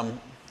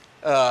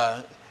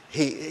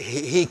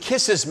he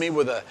kisses me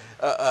with a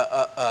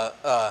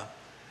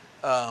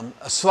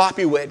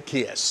sloppy wet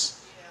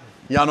kiss.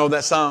 Y'all know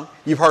that song?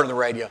 You've heard it on the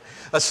radio.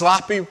 A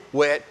sloppy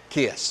wet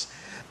kiss.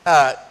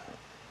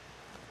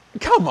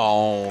 Come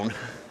on,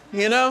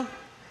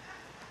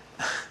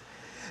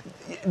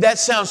 That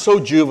sounds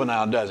so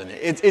juvenile, doesn't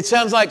it? It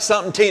sounds like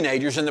something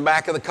teenagers in the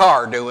back of the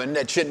car doing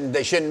that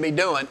they shouldn't be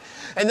doing.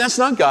 And that's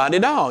not God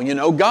at all.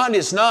 God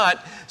is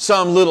not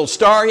some little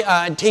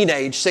starry-eyed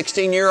teenage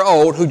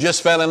 16-year-old who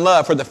just fell in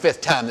love for the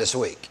 5th time this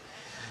week.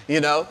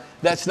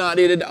 That's not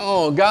it at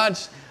all.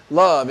 God's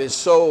love is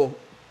so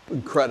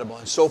incredible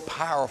and so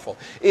powerful.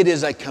 It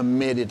is a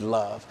committed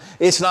love.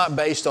 It's not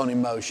based on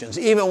emotions.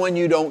 Even when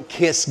you don't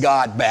kiss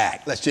God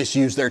back, let's just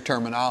use their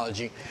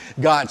terminology,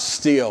 God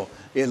still,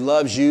 it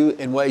loves you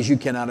in ways you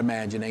cannot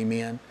imagine.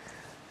 Amen.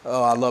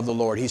 Oh, I love the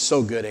Lord. He's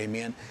so good.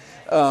 Amen.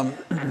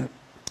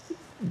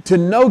 To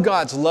know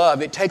God's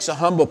love, it takes a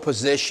humble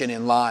position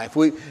in life.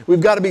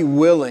 We've got to be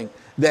willing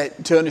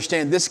to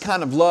understand this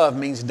kind of love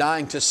means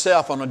dying to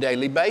self on a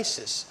daily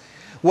basis.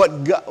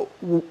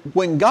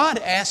 When God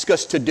asks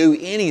us to do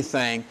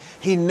anything,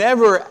 He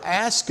never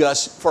asks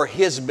us for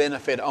His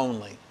benefit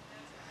only.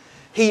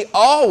 He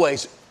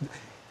always,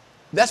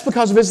 that's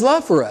because of His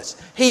love for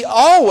us. He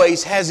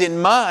always has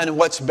in mind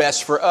what's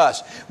best for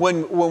us.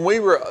 When we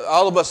were,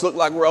 all of us look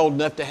like we're old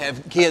enough to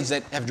have kids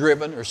that have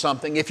driven or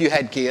something, if you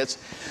had kids.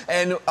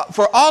 And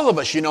for all of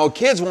us,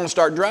 kids want to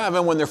start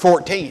driving when they're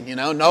 14,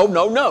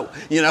 no.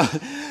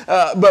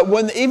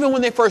 But even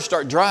when they first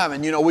start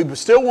driving, we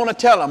still want to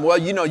tell them, well,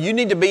 you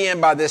need to be in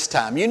by this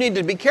time. You need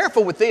to be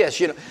careful with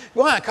this.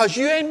 Why? Because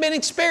you ain't been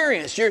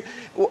experienced.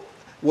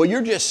 Well,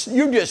 you're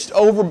just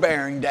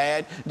overbearing,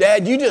 Dad.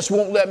 Dad, you just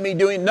won't let me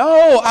do it.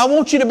 No, I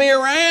want you to be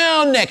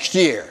around next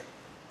year.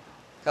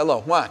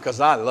 Hello, why? Because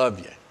I love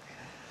you.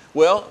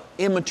 Well,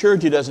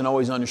 immaturity doesn't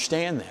always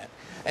understand that.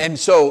 And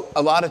so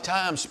a lot of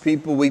times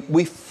people,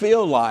 we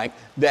feel like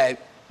that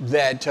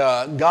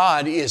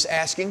God is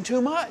asking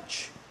too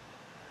much,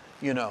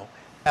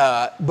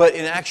 But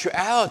in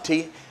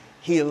actuality,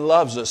 He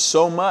loves us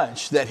so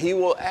much that He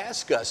will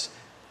ask us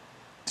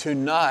to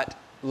not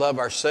love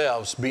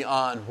ourselves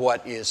beyond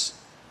what is,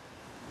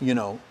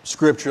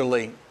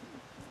 scripturally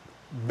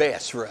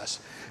best for us.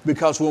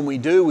 Because when we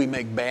do, we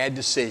make bad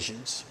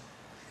decisions.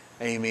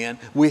 Amen.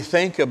 We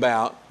think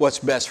about what's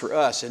best for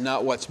us and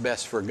not what's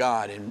best for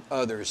God and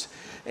others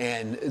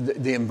and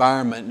the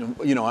environment.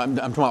 I'm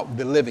talking about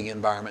the living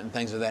environment and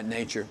things of that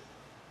nature.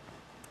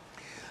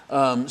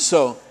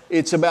 So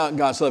it's about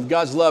God's love.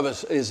 God's love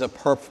is a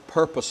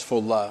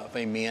purposeful love.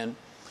 Amen.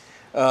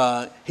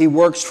 He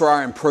works for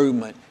our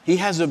improvement. He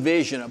has a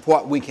vision of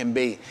what we can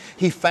be.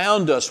 He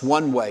found us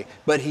one way,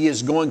 but He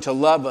is going to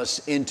love us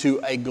into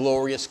a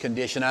glorious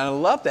condition. And I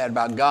love that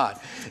about God.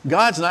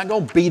 God's not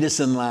going to beat us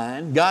in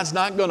line. God's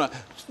not going to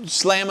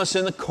slam us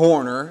in the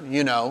corner,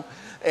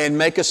 and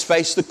make us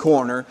face the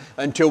corner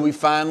until we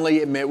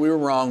finally admit we were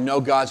wrong. No,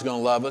 God's going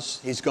to love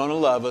us. He's going to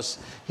love us.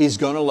 He's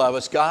going to love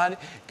us.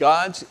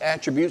 God's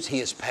attributes,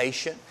 He is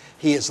patient.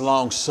 He is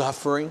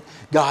long-suffering.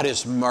 God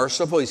is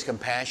merciful. He's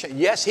compassionate.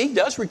 Yes, He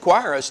does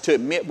require us to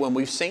admit when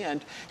we've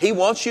sinned. He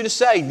wants you to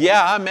say,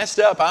 yeah, I messed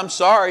up. I'm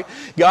sorry.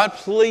 God,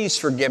 please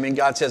forgive me. And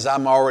God says,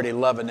 I'm already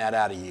loving that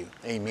out of you.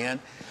 Amen.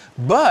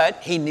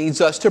 But He needs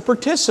us to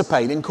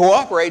participate and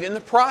cooperate in the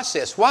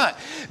process. Why?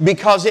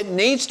 Because it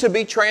needs to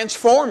be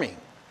transforming.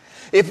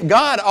 If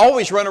God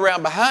always run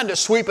around behind us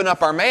sweeping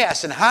up our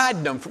mess and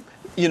hiding them,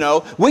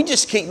 we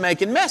just keep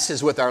making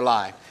messes with our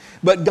life.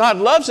 But God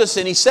loves us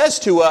and He says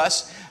to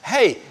us,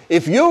 hey,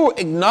 if you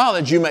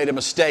acknowledge you made a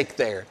mistake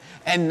there,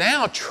 and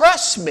now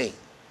trust me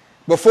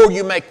before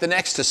you make the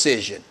next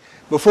decision,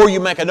 before you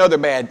make another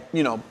bad,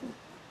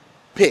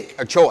 pick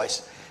or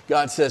choice,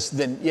 God says,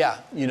 then yeah,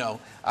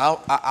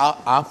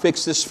 I'll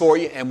fix this for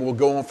you, and we'll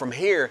go on from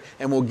here,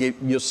 and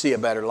you'll see a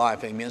better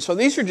life. Amen. So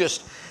these are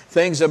just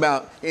things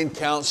about in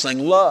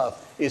counseling. Love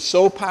is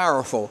so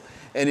powerful,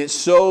 and it's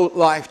so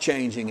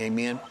life-changing.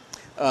 Amen.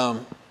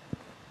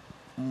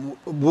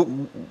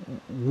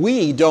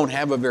 We don't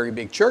have a very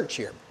big church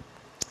here.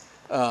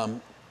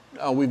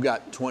 We've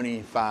got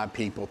 25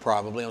 people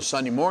probably on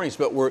Sunday mornings,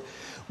 but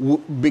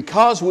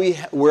because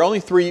we're only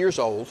 3 years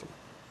old,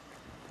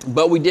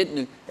 but we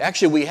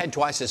had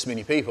twice as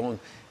many people, and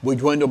we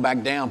dwindled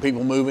back down,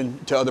 people moving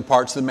to other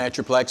parts of the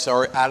Metroplex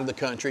or out of the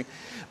country.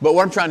 But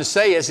what I'm trying to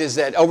say is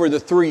that over the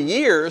 3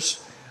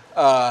 years,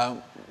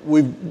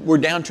 we're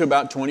down to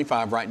about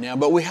 25 right now,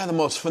 but we have the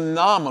most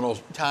phenomenal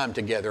time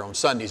together on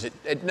Sundays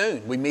at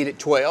noon. We meet at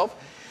 12,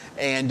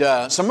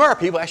 and some of our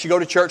people actually go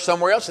to church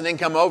somewhere else and then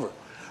come over.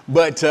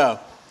 But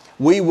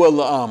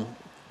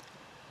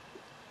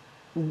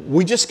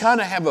we just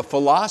kind of have a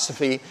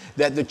philosophy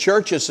that the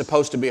church is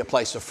supposed to be a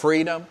place of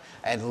freedom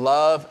and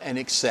love and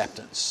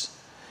acceptance.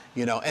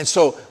 And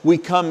so we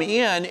come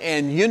in,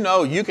 and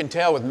you can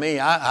tell with me,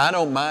 I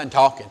don't mind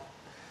talking,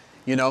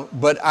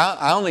 but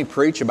I only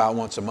preach about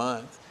once a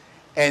month.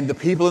 And the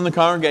people in the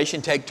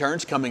congregation take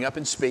turns coming up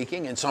and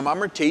speaking, and some of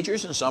them are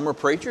teachers, and some are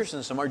preachers,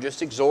 and some are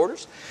just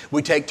exhorters.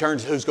 We take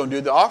turns who's going to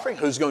do the offering,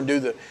 who's going to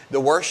do the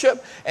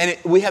worship, and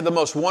we have the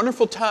most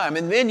wonderful time.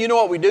 And then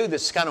what we do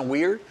that's kind of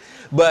weird?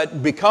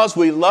 But because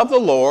we love the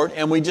Lord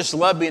and we just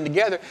love being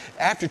together,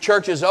 after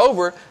church is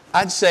over,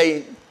 I'd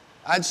say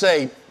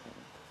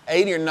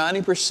 80 or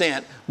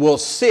 90% will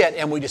sit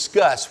and we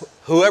discuss,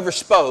 whoever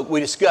spoke, we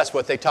discuss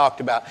what they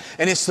talked about.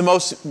 And it's the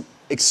most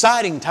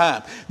exciting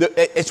time.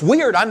 It's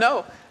weird, I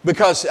know,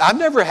 because I've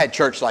never had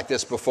church like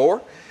this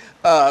before.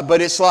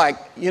 But it's like,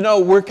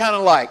 we're kind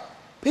of like,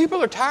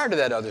 people are tired of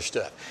that other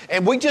stuff.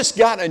 And we just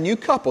got a new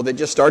couple that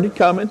just started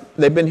coming.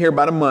 They've been here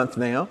about a month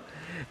now.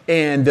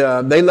 And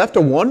they left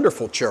a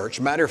wonderful church.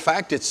 Matter of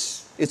fact,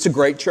 it's It's a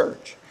great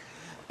church.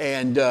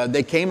 And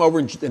they came over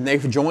and they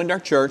joined our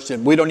church,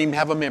 and we don't even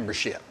have a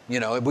membership.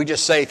 We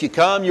just say, if you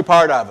come, you're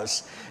part of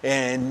us.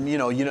 And,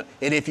 and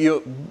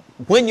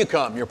when you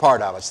come, you're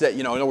part of us.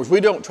 In other words,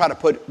 we don't try to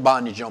put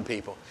bondage on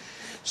people.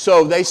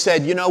 So they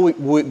said,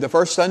 the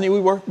first Sunday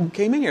we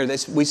came in here,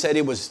 we said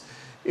there was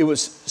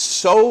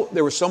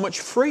so much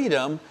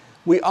freedom,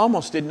 we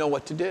almost didn't know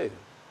what to do.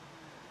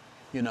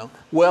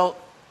 Well,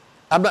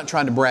 I'm not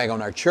trying to brag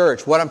on our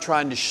church. What I'm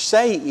trying to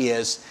say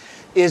is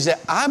that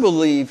I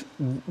believe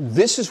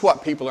this is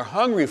what people are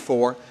hungry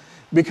for,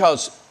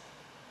 because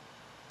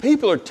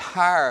people are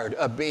tired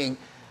of being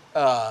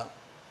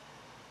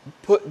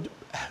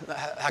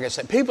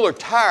people are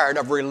tired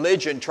of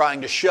religion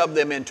trying to shove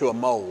them into a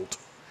mold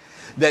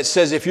that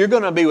says, if you're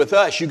going to be with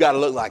us, you got to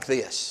look like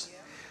this.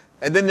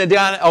 And then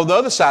down on the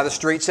other side of the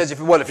street says, if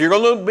you're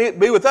going to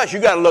be with us, you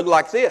got to look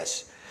like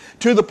this.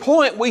 To the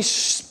point we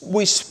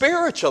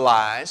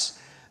spiritualize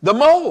the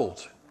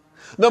mold.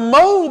 The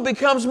mold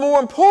becomes more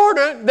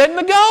important than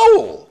the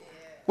goal,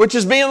 which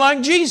is being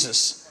like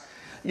Jesus.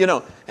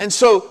 And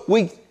so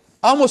we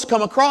almost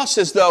come across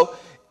as though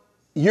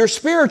you're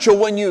spiritual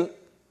when you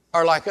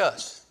are like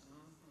us.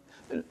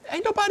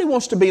 Ain't nobody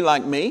wants to be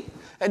like me,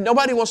 and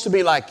nobody wants to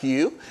be like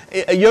you.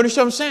 You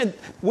understand what I'm saying?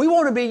 We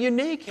want to be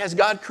unique as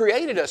God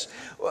created us.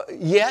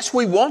 Yes,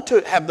 we want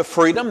to have the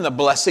freedom, the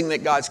blessing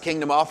that God's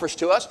kingdom offers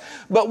to us,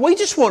 but we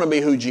just want to be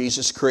who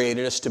Jesus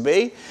created us to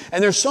be.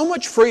 And there's so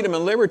much freedom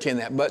and liberty in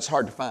that, but it's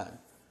hard to find.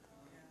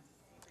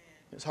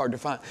 It's hard to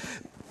find.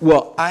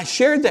 Well, I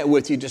shared that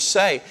with you to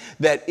say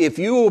that if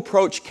you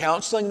approach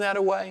counseling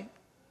that way,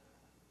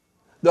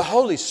 the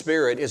Holy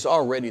Spirit is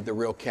already the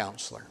real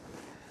counselor.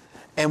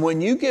 And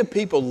when you give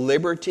people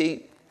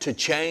liberty to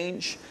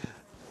change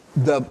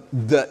the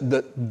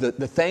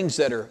things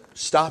that are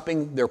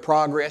stopping their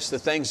progress, the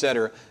things that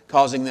are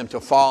causing them to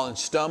fall and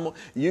stumble,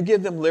 you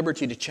give them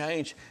liberty to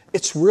change,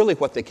 it's really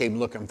what they came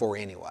looking for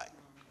anyway.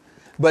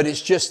 But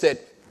it's just that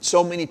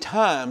so many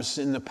times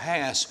in the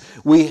past,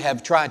 we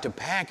have tried to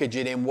package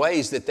it in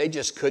ways that they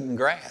just couldn't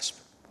grasp.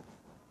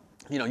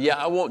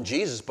 I want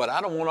Jesus, but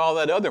I don't want all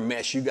that other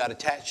mess you got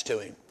attached to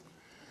him.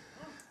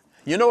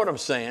 You know what I'm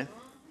saying?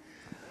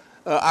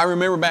 I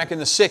remember back in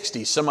the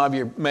 60s, some of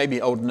you may be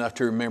old enough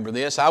to remember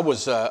this. I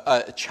was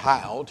a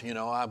child,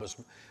 I was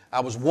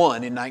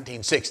one in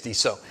 1960.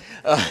 So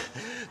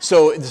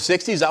in the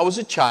 60s, I was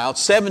a child.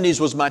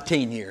 70s was my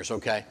teen years,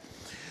 okay?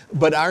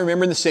 But I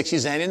remember in the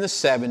 60s and in the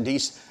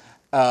 70s,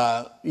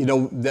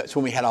 that's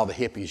when we had all the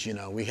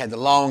hippies, We had the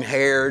long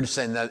hairs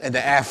and the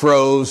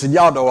afros, and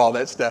y'all know all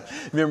that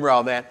stuff. Remember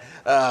all that?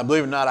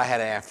 Believe it or not, I had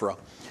an afro.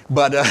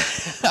 But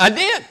I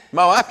did.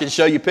 My wife can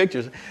show you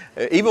pictures.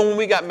 Even when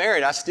we got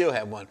married, I still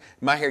have one.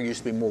 My hair used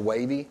to be more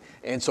wavy.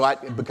 And so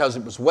because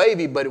it was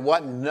wavy, but it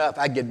wasn't enough,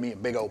 I'd get me a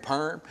big old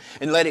perm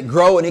and let it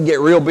grow and it'd get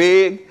real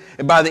big.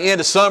 And by the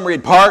end of summer,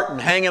 it'd part and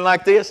hanging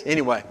like this.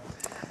 Anyway,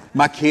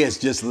 my kids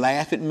just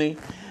laugh at me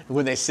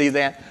when they see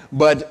that.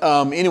 But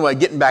anyway,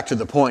 getting back to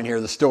the point here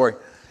of the story.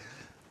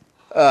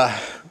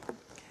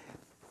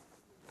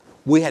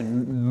 We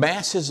had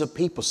masses of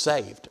people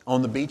saved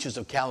on the beaches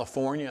of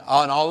California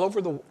and all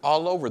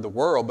over the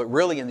world, but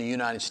really in the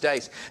United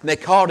States. And they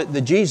called it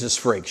the Jesus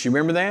Freaks. You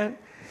remember that?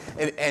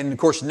 And of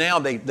course now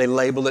they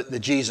label it the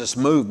Jesus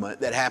Movement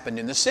that happened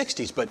in the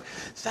 60s. But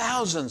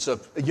thousands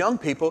of young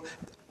people,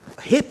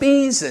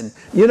 hippies and,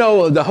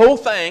 the whole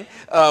thing,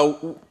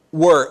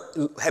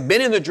 have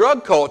been in the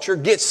drug culture,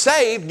 get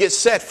saved, get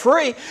set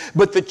free.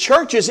 But the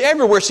churches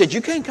everywhere said,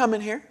 you can't come in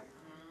here.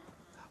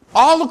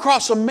 All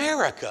across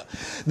America,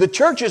 the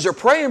churches are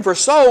praying for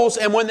souls,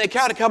 and when they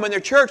try to come in their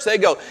church, they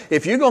go,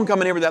 if you're going to come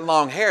in here with that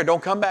long hair,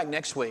 don't come back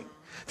next week.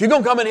 If you're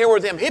going to come in here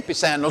with them hippie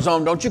sandals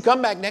on, don't you come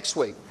back next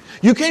week.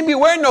 You can't be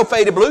wearing no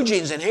faded blue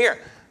jeans in here.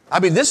 I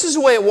mean, this is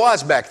the way it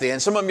was back then.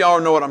 Some of y'all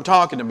know what I'm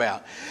talking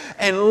about.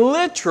 And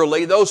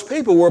literally, those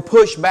people were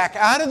pushed back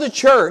out of the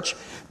church.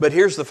 But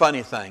here's the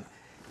funny thing.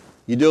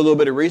 You do a little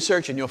bit of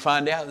research and you'll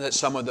find out that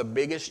some of the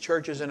biggest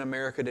churches in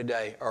America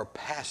today are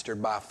pastored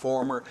by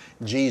former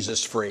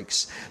Jesus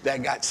freaks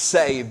that got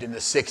saved in the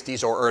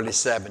 60s or early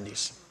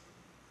 70s.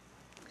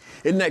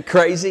 Isn't that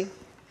crazy?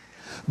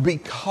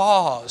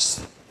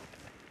 Because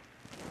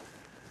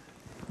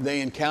they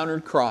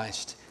encountered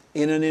Christ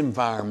in an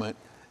environment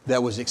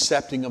that was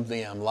accepting of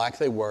them like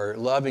they were,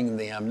 loving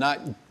them,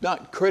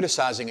 not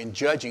criticizing and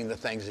judging the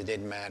things that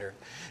didn't matter.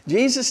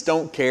 Jesus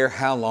don't care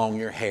how long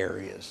your hair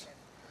is.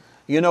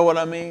 You know what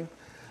I mean?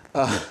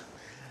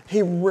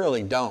 He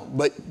really don't.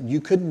 But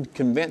you couldn't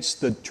convince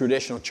the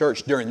traditional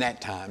church during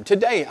that time.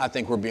 Today, I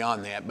think we're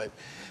beyond that.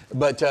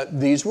 But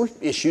these were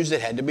issues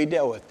that had to be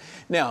dealt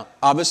with. Now,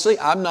 obviously,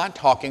 I'm not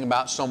talking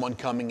about someone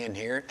coming in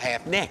here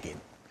half naked.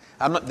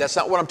 That's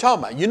not what I'm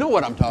talking about. You know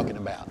what I'm talking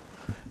about.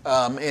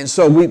 And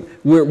so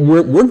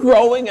we're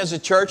growing as a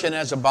church and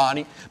as a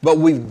body, but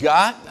we've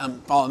got,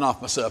 I'm falling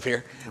off myself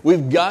here,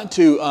 we've got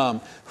to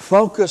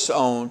focus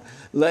on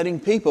letting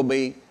people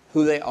be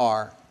who they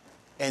are,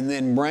 and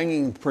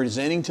then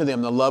presenting to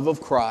them the love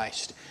of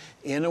Christ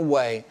in a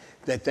way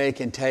that they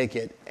can take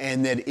it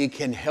and that it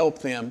can help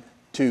them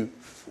to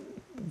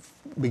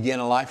begin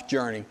a life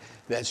journey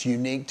that's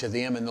unique to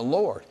them and the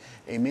Lord.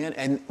 Amen.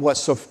 And what's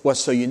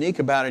so unique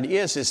about it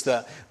is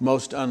the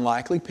most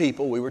unlikely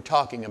people we were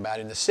talking about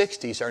in the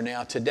 60s are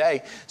now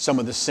today some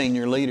of the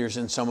senior leaders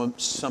in some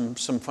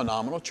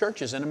phenomenal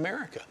churches in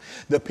America.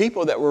 The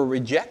people that were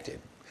rejected,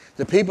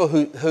 the people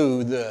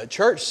who the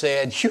church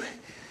said,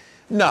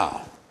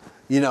 no,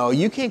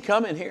 you can't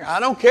come in here. I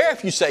don't care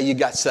if you say you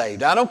got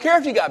saved. I don't care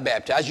if you got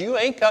baptized.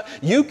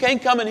 You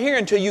can't come in here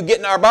until you get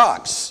in our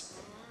box.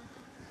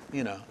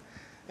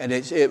 And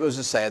it was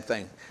a sad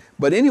thing.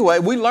 But anyway,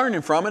 we're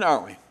learning from it,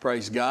 aren't we?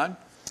 Praise God.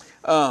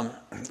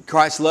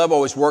 Christ's love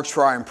always works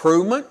for our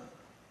improvement.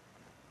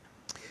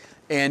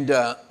 And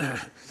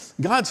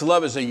God's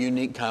love is a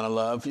unique kind of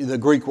love. The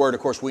Greek word,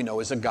 of course, we know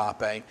is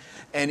agape.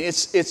 And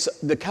it's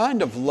the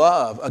kind of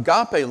love,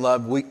 agape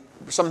love,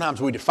 sometimes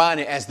we define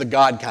it as the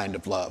God kind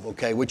of love,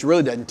 okay, which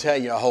really doesn't tell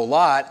you a whole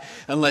lot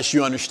unless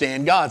you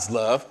understand God's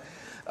love.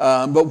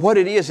 But what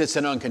it is, it's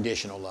an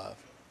unconditional love.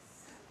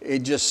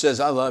 It just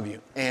says, I love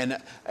you.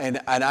 And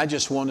I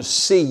just want to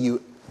see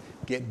you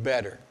get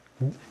better.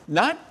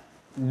 Not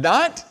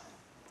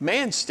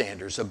man's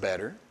standards of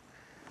better,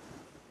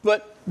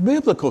 but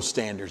biblical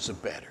standards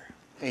of better.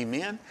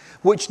 Amen.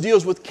 Which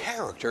deals with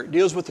character. It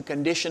deals with the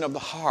condition of the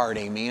heart.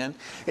 Amen.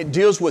 It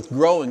deals with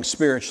growing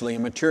spiritually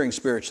and maturing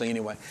spiritually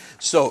anyway.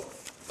 So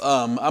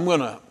I'm going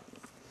to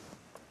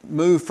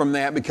move from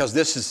that because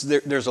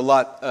there's a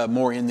lot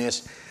more in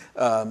this.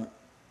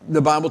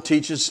 The Bible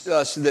teaches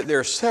us that there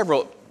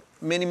are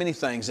many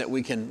things that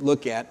we can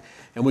look at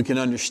and we can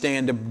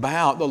understand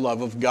about the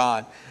love of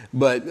God.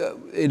 But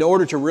in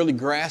order to really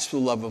grasp the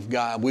love of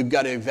God, we've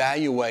got to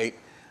evaluate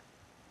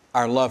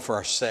our love for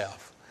ourselves.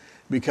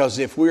 Because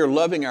if we are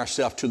loving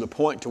ourselves to the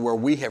point to where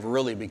we have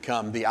really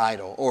become the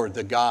idol or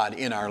the God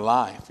in our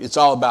life, it's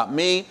all about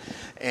me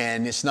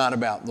and it's not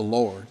about the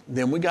Lord,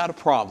 then we got a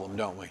problem,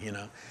 don't we?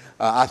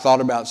 I thought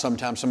about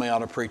sometimes somebody ought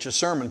to preach a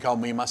sermon called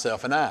Me,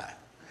 Myself, and I.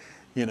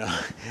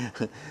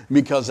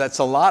 Because that's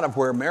a lot of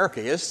where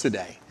America is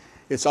today.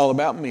 It's all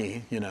about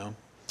me,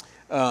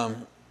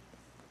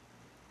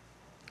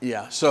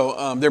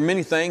 So there are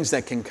many things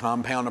that can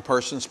compound a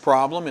person's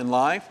problem in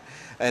life.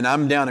 And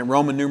I'm down at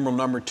Roman numeral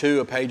number 2,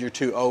 a page or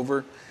two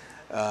over.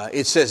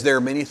 It says there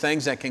are many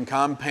things that can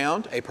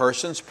compound a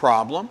person's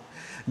problem.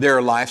 There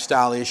are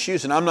lifestyle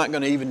issues, and I'm not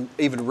going to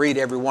even read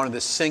every one of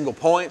the single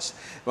points.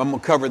 But I'm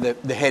going to cover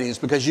the headings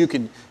because you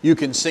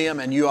can see them,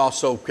 and you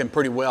also can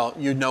pretty well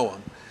know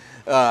them.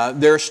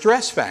 There are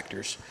stress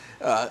factors.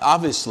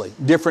 Obviously,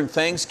 different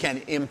things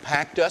can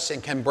impact us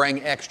and can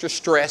bring extra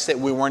stress that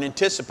we weren't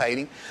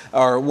anticipating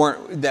or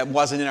that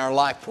wasn't in our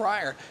life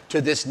prior to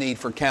this need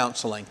for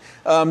counseling.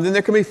 Then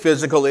there can be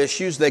physical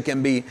issues. They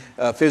can be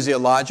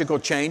physiological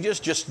changes.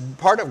 Just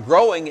part of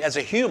growing as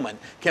a human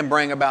can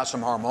bring about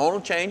some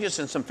hormonal changes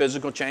and some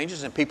physical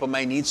changes, and people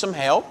may need some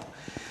help.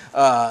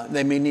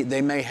 They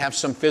may have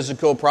some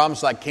physical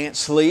problems like can't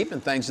sleep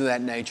and things of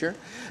that nature.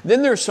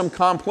 Then there's some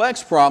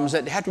complex problems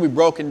that have to be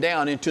broken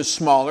down into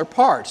smaller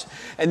parts.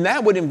 And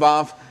that would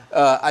involve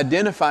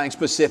identifying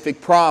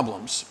specific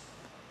problems.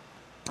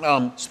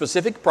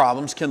 Specific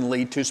problems can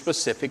lead to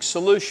specific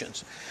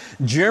solutions.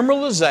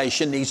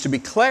 Generalization needs to be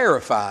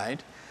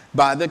clarified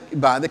by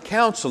the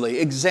counseling.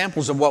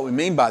 Examples of what we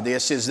mean by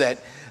this is that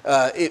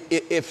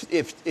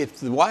if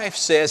the wife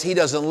says he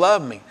doesn't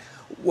love me,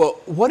 well,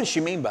 what does she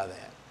mean by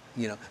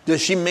that? Does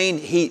she mean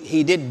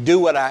he didn't do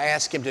what I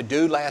asked him to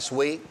do last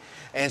week,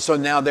 and so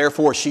now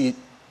therefore she's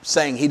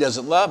saying he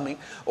doesn't love me?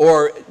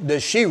 Or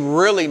does she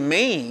really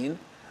mean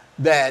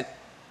that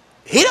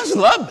he doesn't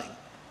love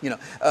me?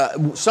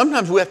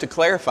 Sometimes we have to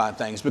clarify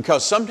things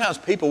because sometimes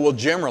people will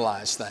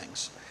generalize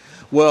things.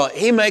 Well,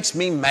 he makes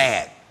me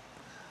mad.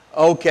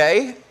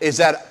 Okay, is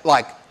that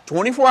like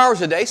 24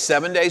 hours a day,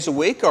 7 days a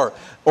week, or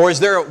is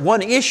there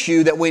one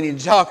issue that we need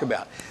to talk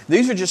about?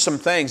 These are just some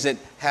things that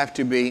have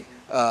to be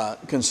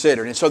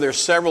considered. And so there's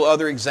several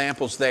other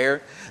examples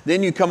there.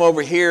 Then you come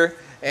over here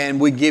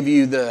and we give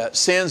you the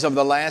sins of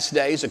the last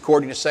days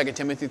according to 2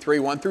 Timothy 3,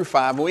 1 through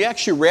 5. And we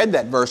actually read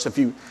that verse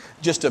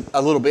just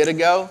a little bit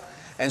ago.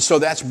 And so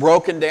that's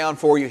broken down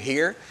for you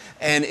here.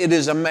 And it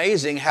is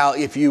amazing how,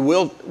 if you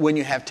will, when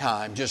you have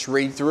time, just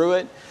read through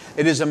it.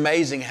 It is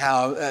amazing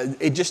how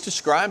it just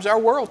describes our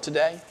world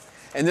today.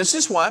 And this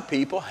is why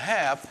people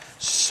have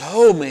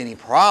so many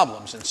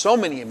problems and so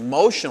many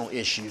emotional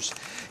issues,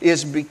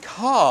 is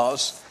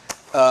because,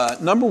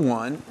 number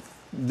one,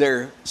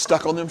 they're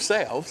stuck on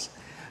themselves.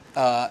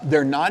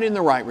 They're not in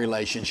the right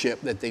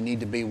relationship that they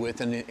need to be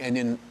with and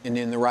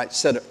in the right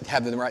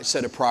have the right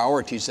set of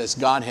priorities as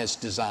God has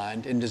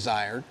designed and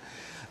desired.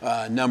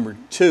 Number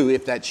two,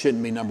 if that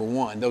shouldn't be number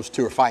one, those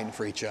two are fighting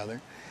for each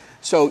other.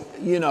 So,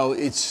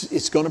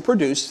 it's going to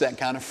produce that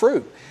kind of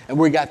fruit. And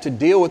we got to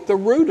deal with the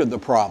root of the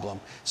problem.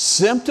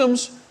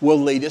 Symptoms will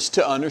lead us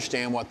to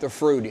understand what the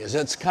fruit is.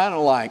 It's kind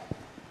of like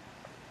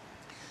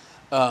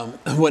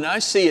when I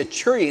see a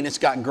tree and it's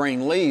got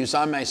green leaves,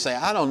 I may say,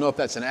 I don't know if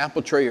that's an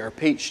apple tree or a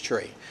peach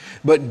tree,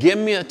 but give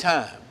me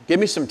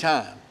some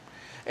time.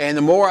 And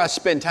the more I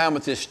spend time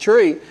with this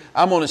tree,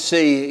 I'm going to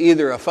see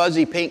either a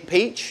fuzzy pink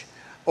peach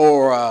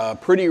or a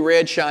pretty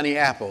red shiny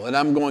apple, and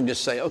I'm going to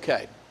say,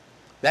 okay,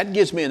 that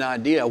gives me an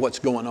idea of what's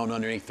going on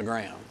underneath the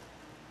ground.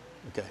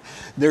 Okay.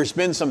 There's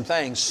been some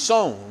things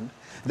sown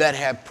that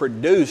have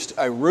produced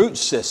a root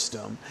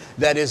system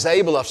that is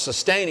able of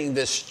sustaining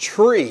this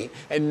tree,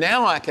 and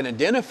now I can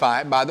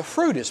identify it by the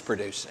fruit it's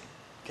producing.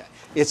 Okay.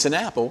 It's an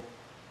apple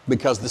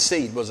because the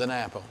seed was an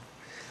apple.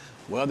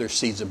 Well, there's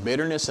seeds of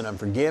bitterness and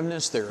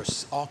unforgiveness.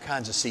 There's all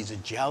kinds of seeds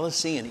of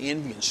jealousy and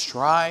envy and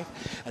strife.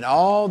 And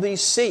all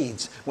these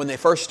seeds, when they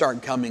first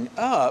start coming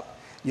up,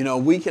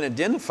 we can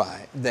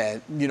identify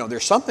that,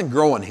 there's something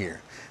growing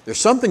here. There's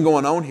something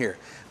going on here.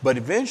 But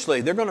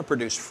eventually, they're going to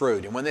produce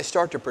fruit. And when they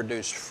start to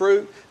produce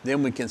fruit,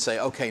 then we can say,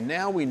 okay,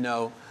 now we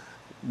know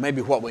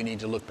maybe what we need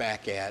to look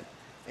back at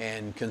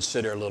and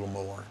consider a little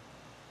more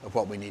of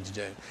what we need to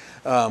do.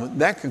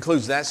 That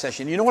concludes that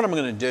session. You know what I'm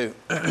going to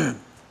do?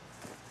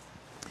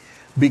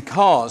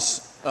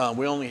 Because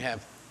we only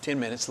have 10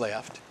 minutes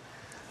left,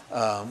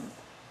 I'm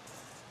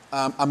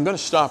going to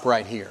stop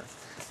right here.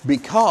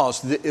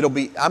 Because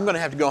I'm going to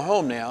have to go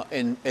home now,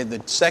 and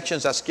the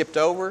sections I skipped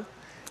over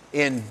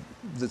in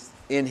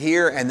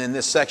here, and then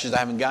this sections I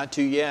haven't got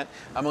to yet,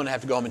 I'm going to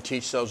have to go home and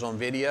teach those on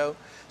video.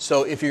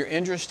 So if you're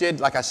interested,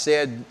 like I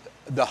said,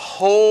 the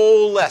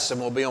whole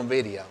lesson will be on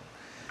video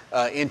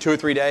in 2 or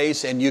 3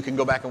 days, and you can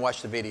go back and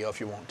watch the video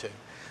if you want to.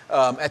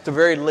 At the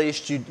very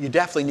least, you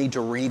definitely need to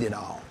read it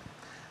all.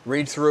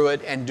 Read through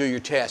it and do your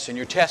test, and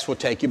your test will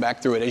take you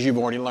back through it as you've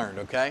already learned,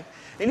 okay?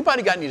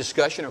 Anybody got any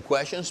discussion or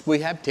questions?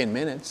 We have 10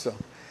 minutes, so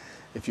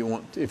if you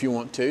want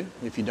to.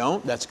 If you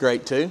don't, that's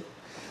great too.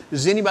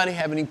 Does anybody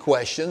have any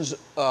questions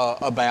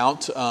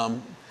about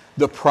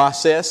the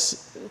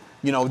process?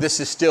 This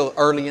is still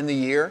early in the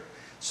year,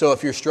 so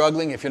if you're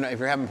struggling, if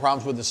you're having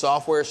problems with the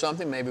software or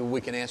something, maybe we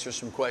can answer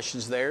some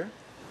questions there.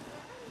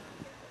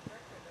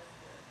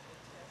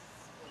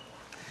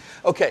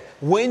 Okay,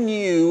 when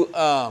you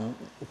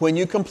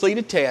complete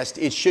a test,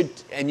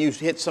 and you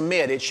hit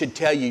submit, it should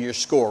tell you your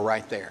score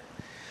right there.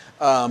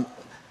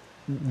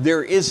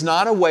 There is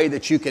not a way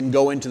that you can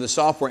go into the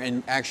software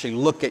and actually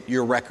look at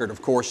your record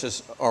of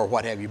courses or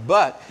what have you.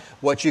 But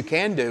what you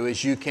can do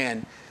is you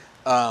can,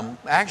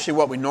 actually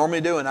what we normally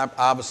do, and I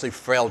obviously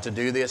failed to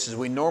do this, is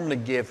we normally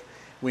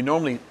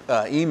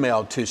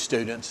email to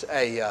students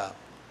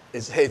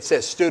it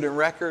says student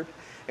record.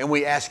 And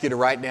we ask you to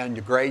write down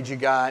your grade you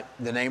got,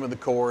 the name of the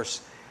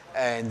course,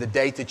 and the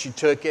date that you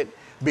took it,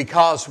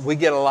 because we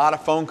get a lot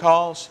of phone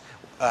calls.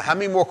 How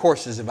many more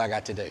courses have I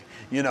got to do?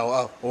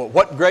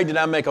 What grade did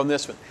I make on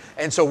this one?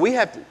 And so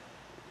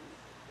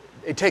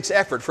it takes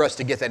effort for us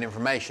to get that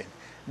information.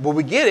 But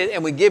we get it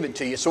and we give it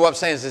to you. So what I'm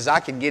saying is I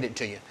can get it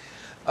to you.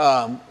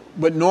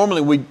 But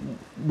normally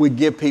we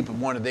give people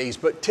one of these.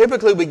 But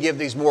typically we give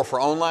these more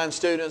for online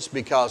students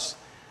because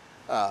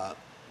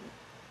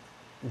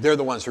they're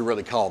the ones who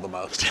really call the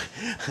most,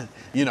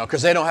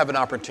 because they don't have an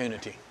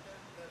opportunity.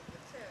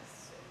 The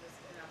test,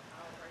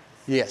 I'll write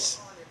Yes.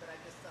 on it, but I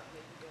just thought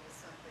maybe there was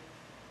something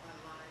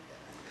online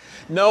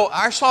that No,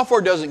 our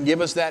software doesn't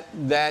give us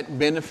that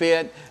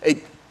benefit.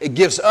 It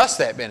gives us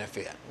that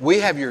benefit. We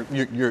have your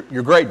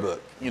grade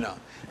book,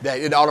 that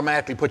it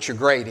automatically puts your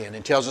grade in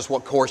and tells us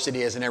what course it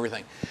is and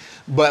everything.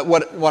 But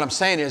what I'm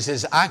saying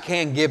is I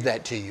can give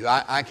that to you.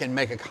 I can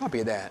make a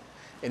copy of that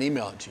and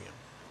email it to you.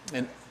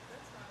 And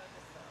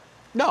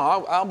no,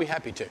 I'll be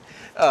happy to.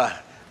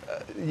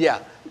 Yeah.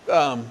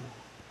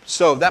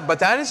 But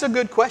that is a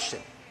good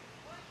question.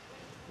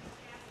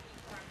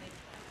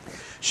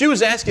 She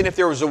was asking if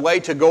there was a way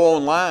to go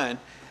online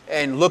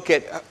and look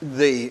at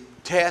the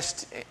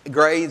test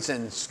grades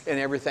and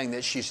everything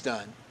that she's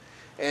done.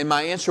 And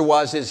my answer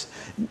is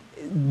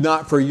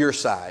not for your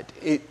side.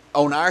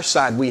 On our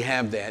side, we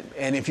have that.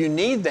 And if you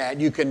need that,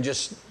 you can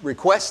just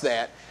request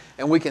that,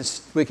 and we can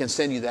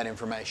send you that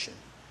information.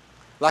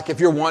 Like if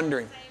you're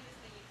wondering.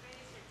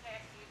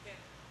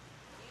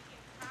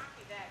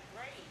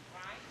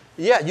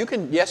 Yeah, you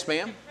can. Yes,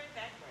 ma'am.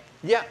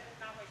 Yeah.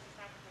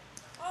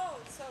 Oh,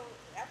 so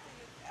after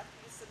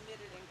you submit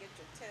it and get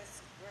your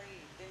test grade,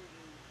 then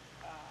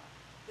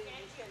you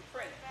can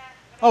print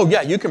it. Oh,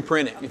 yeah, you can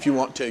print it if you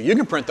want to. You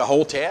can print the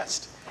whole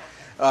test.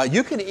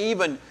 You can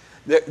even,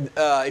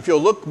 if you'll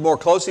look more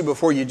closely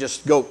before you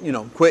just go,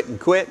 quit,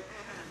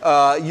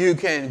 you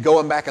can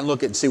go back and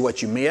look at and see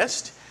what you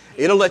missed.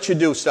 It'll let you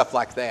do stuff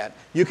like that.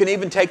 You can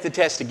even take the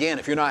test again.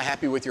 If you're not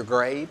happy with your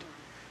grade,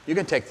 you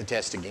can take the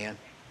test again,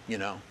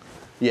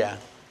 Yeah.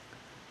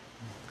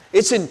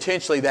 It's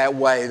intentionally that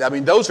way. I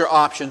mean, those are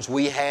options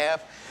we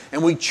have,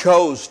 and we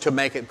chose to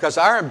make it because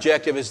our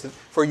objective is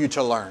for you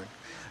to learn.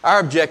 Our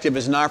objective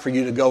is not for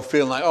you to go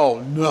feeling like, oh,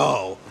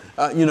 no,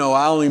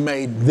 I only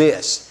made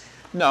this.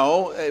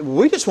 No,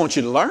 we just want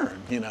you to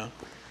learn,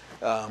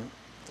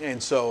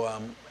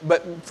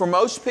 But for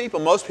most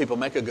people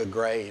make a good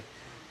grade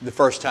the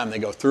first time they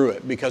go through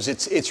it because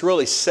it's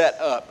really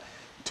set up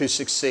to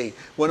succeed.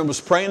 When I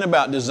was praying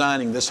about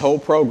designing this whole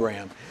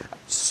program,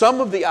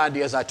 some of the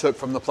ideas I took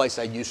from the place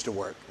I used to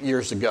work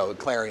years ago at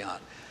Clarion.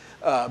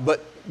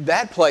 But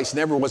that place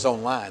never was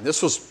online.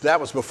 That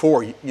was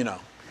before,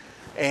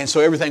 And so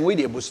everything we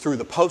did was through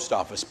the post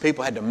office.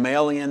 People had to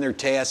mail in their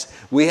tests.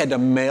 We had to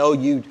mail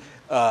you.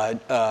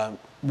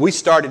 We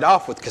started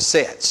off with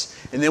cassettes,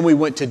 and then we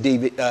went to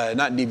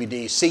not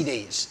DVDs,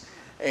 CDs.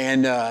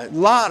 And a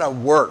lot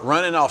of work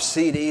running off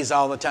CDs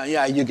all the time.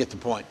 Yeah, you get the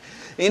point.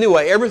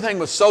 Anyway, everything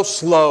was so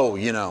slow,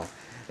 you know.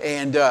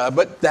 And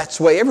but that's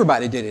the way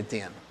everybody did it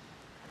then.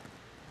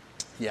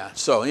 Yeah,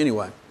 so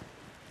anyway.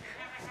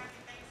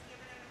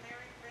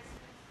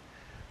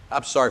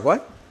 I'm sorry,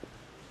 what?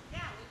 Yeah,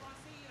 we won't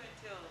see you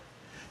until.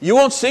 You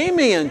won't see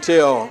me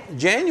until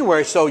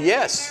January, so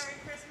yes. Merry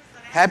Christmas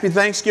and Happy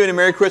Thanksgiving and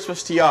Merry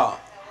Christmas to y'all.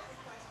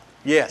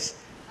 Yes.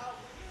 When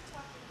you're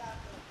talking about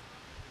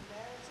the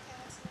marriage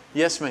counseling,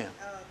 Yes, ma'am.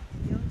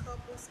 young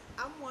couples,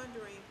 I'm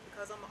wondering,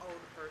 because I'm an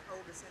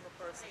older single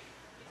person,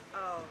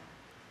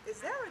 is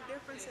there a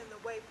difference in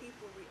the way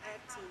people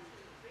react to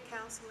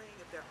counseling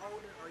if they're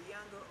older or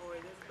younger, or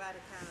is everybody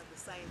kind of the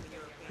same in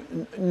your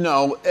opinion?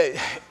 No,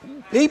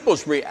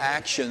 people's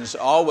reactions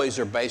always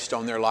are based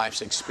on their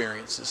life's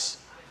experiences.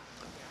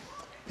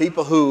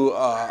 People who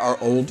are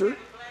older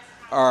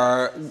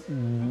are,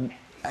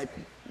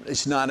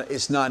 it's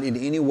not in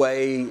any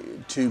way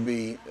to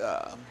be,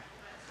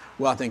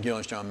 well, I think you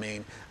understand what I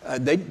mean.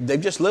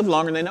 They've just lived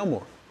longer and they know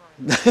more.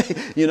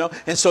 You know,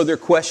 and so their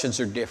questions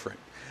are different.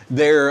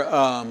 Their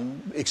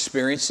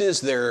experiences,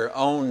 their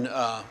own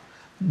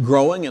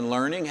growing and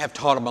learning have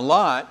taught them a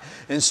lot.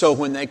 And so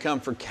when they come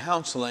for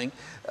counseling,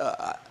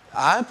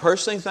 I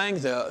personally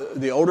think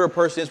the older a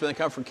person is when they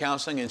come for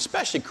counseling, and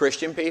especially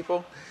Christian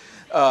people,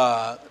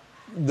 the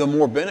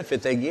more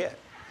benefit they get,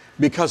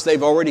 because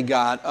they've already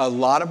got a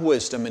lot of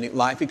wisdom and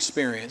life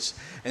experience.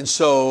 And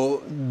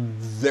so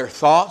their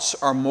thoughts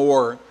are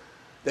more,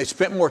 they've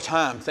spent more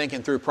time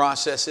thinking through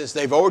processes.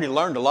 They've already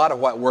learned a lot of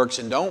what works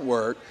and don't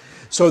work.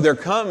 So they're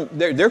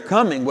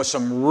coming with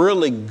some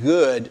really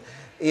good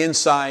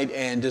insight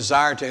and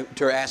desire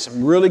to ask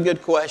some really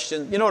good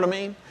questions. You know what I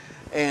mean?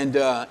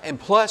 And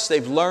plus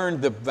they've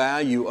learned the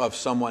value of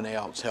someone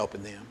else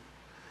helping them.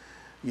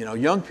 You know,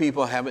 young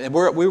people have, and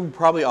we're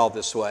probably all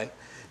this way.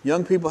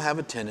 Young people have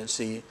a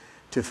tendency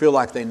to feel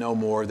like they know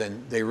more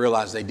than they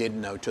realize they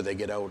didn't know till they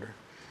get older.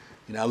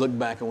 You know, I look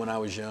back at when I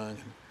was young,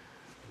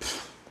 and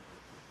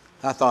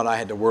I thought I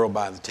had the world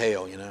by the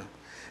tail, you know.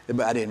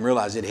 But I didn't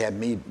realize it had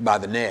me by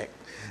the neck.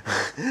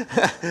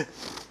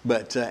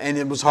 But and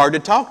it was hard to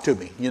talk to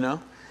me, you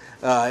know.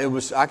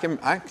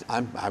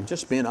 I'm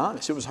just being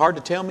honest. It was hard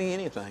to tell me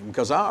anything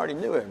because I already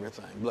knew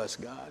everything. Bless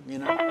God, you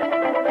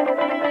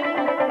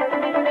know.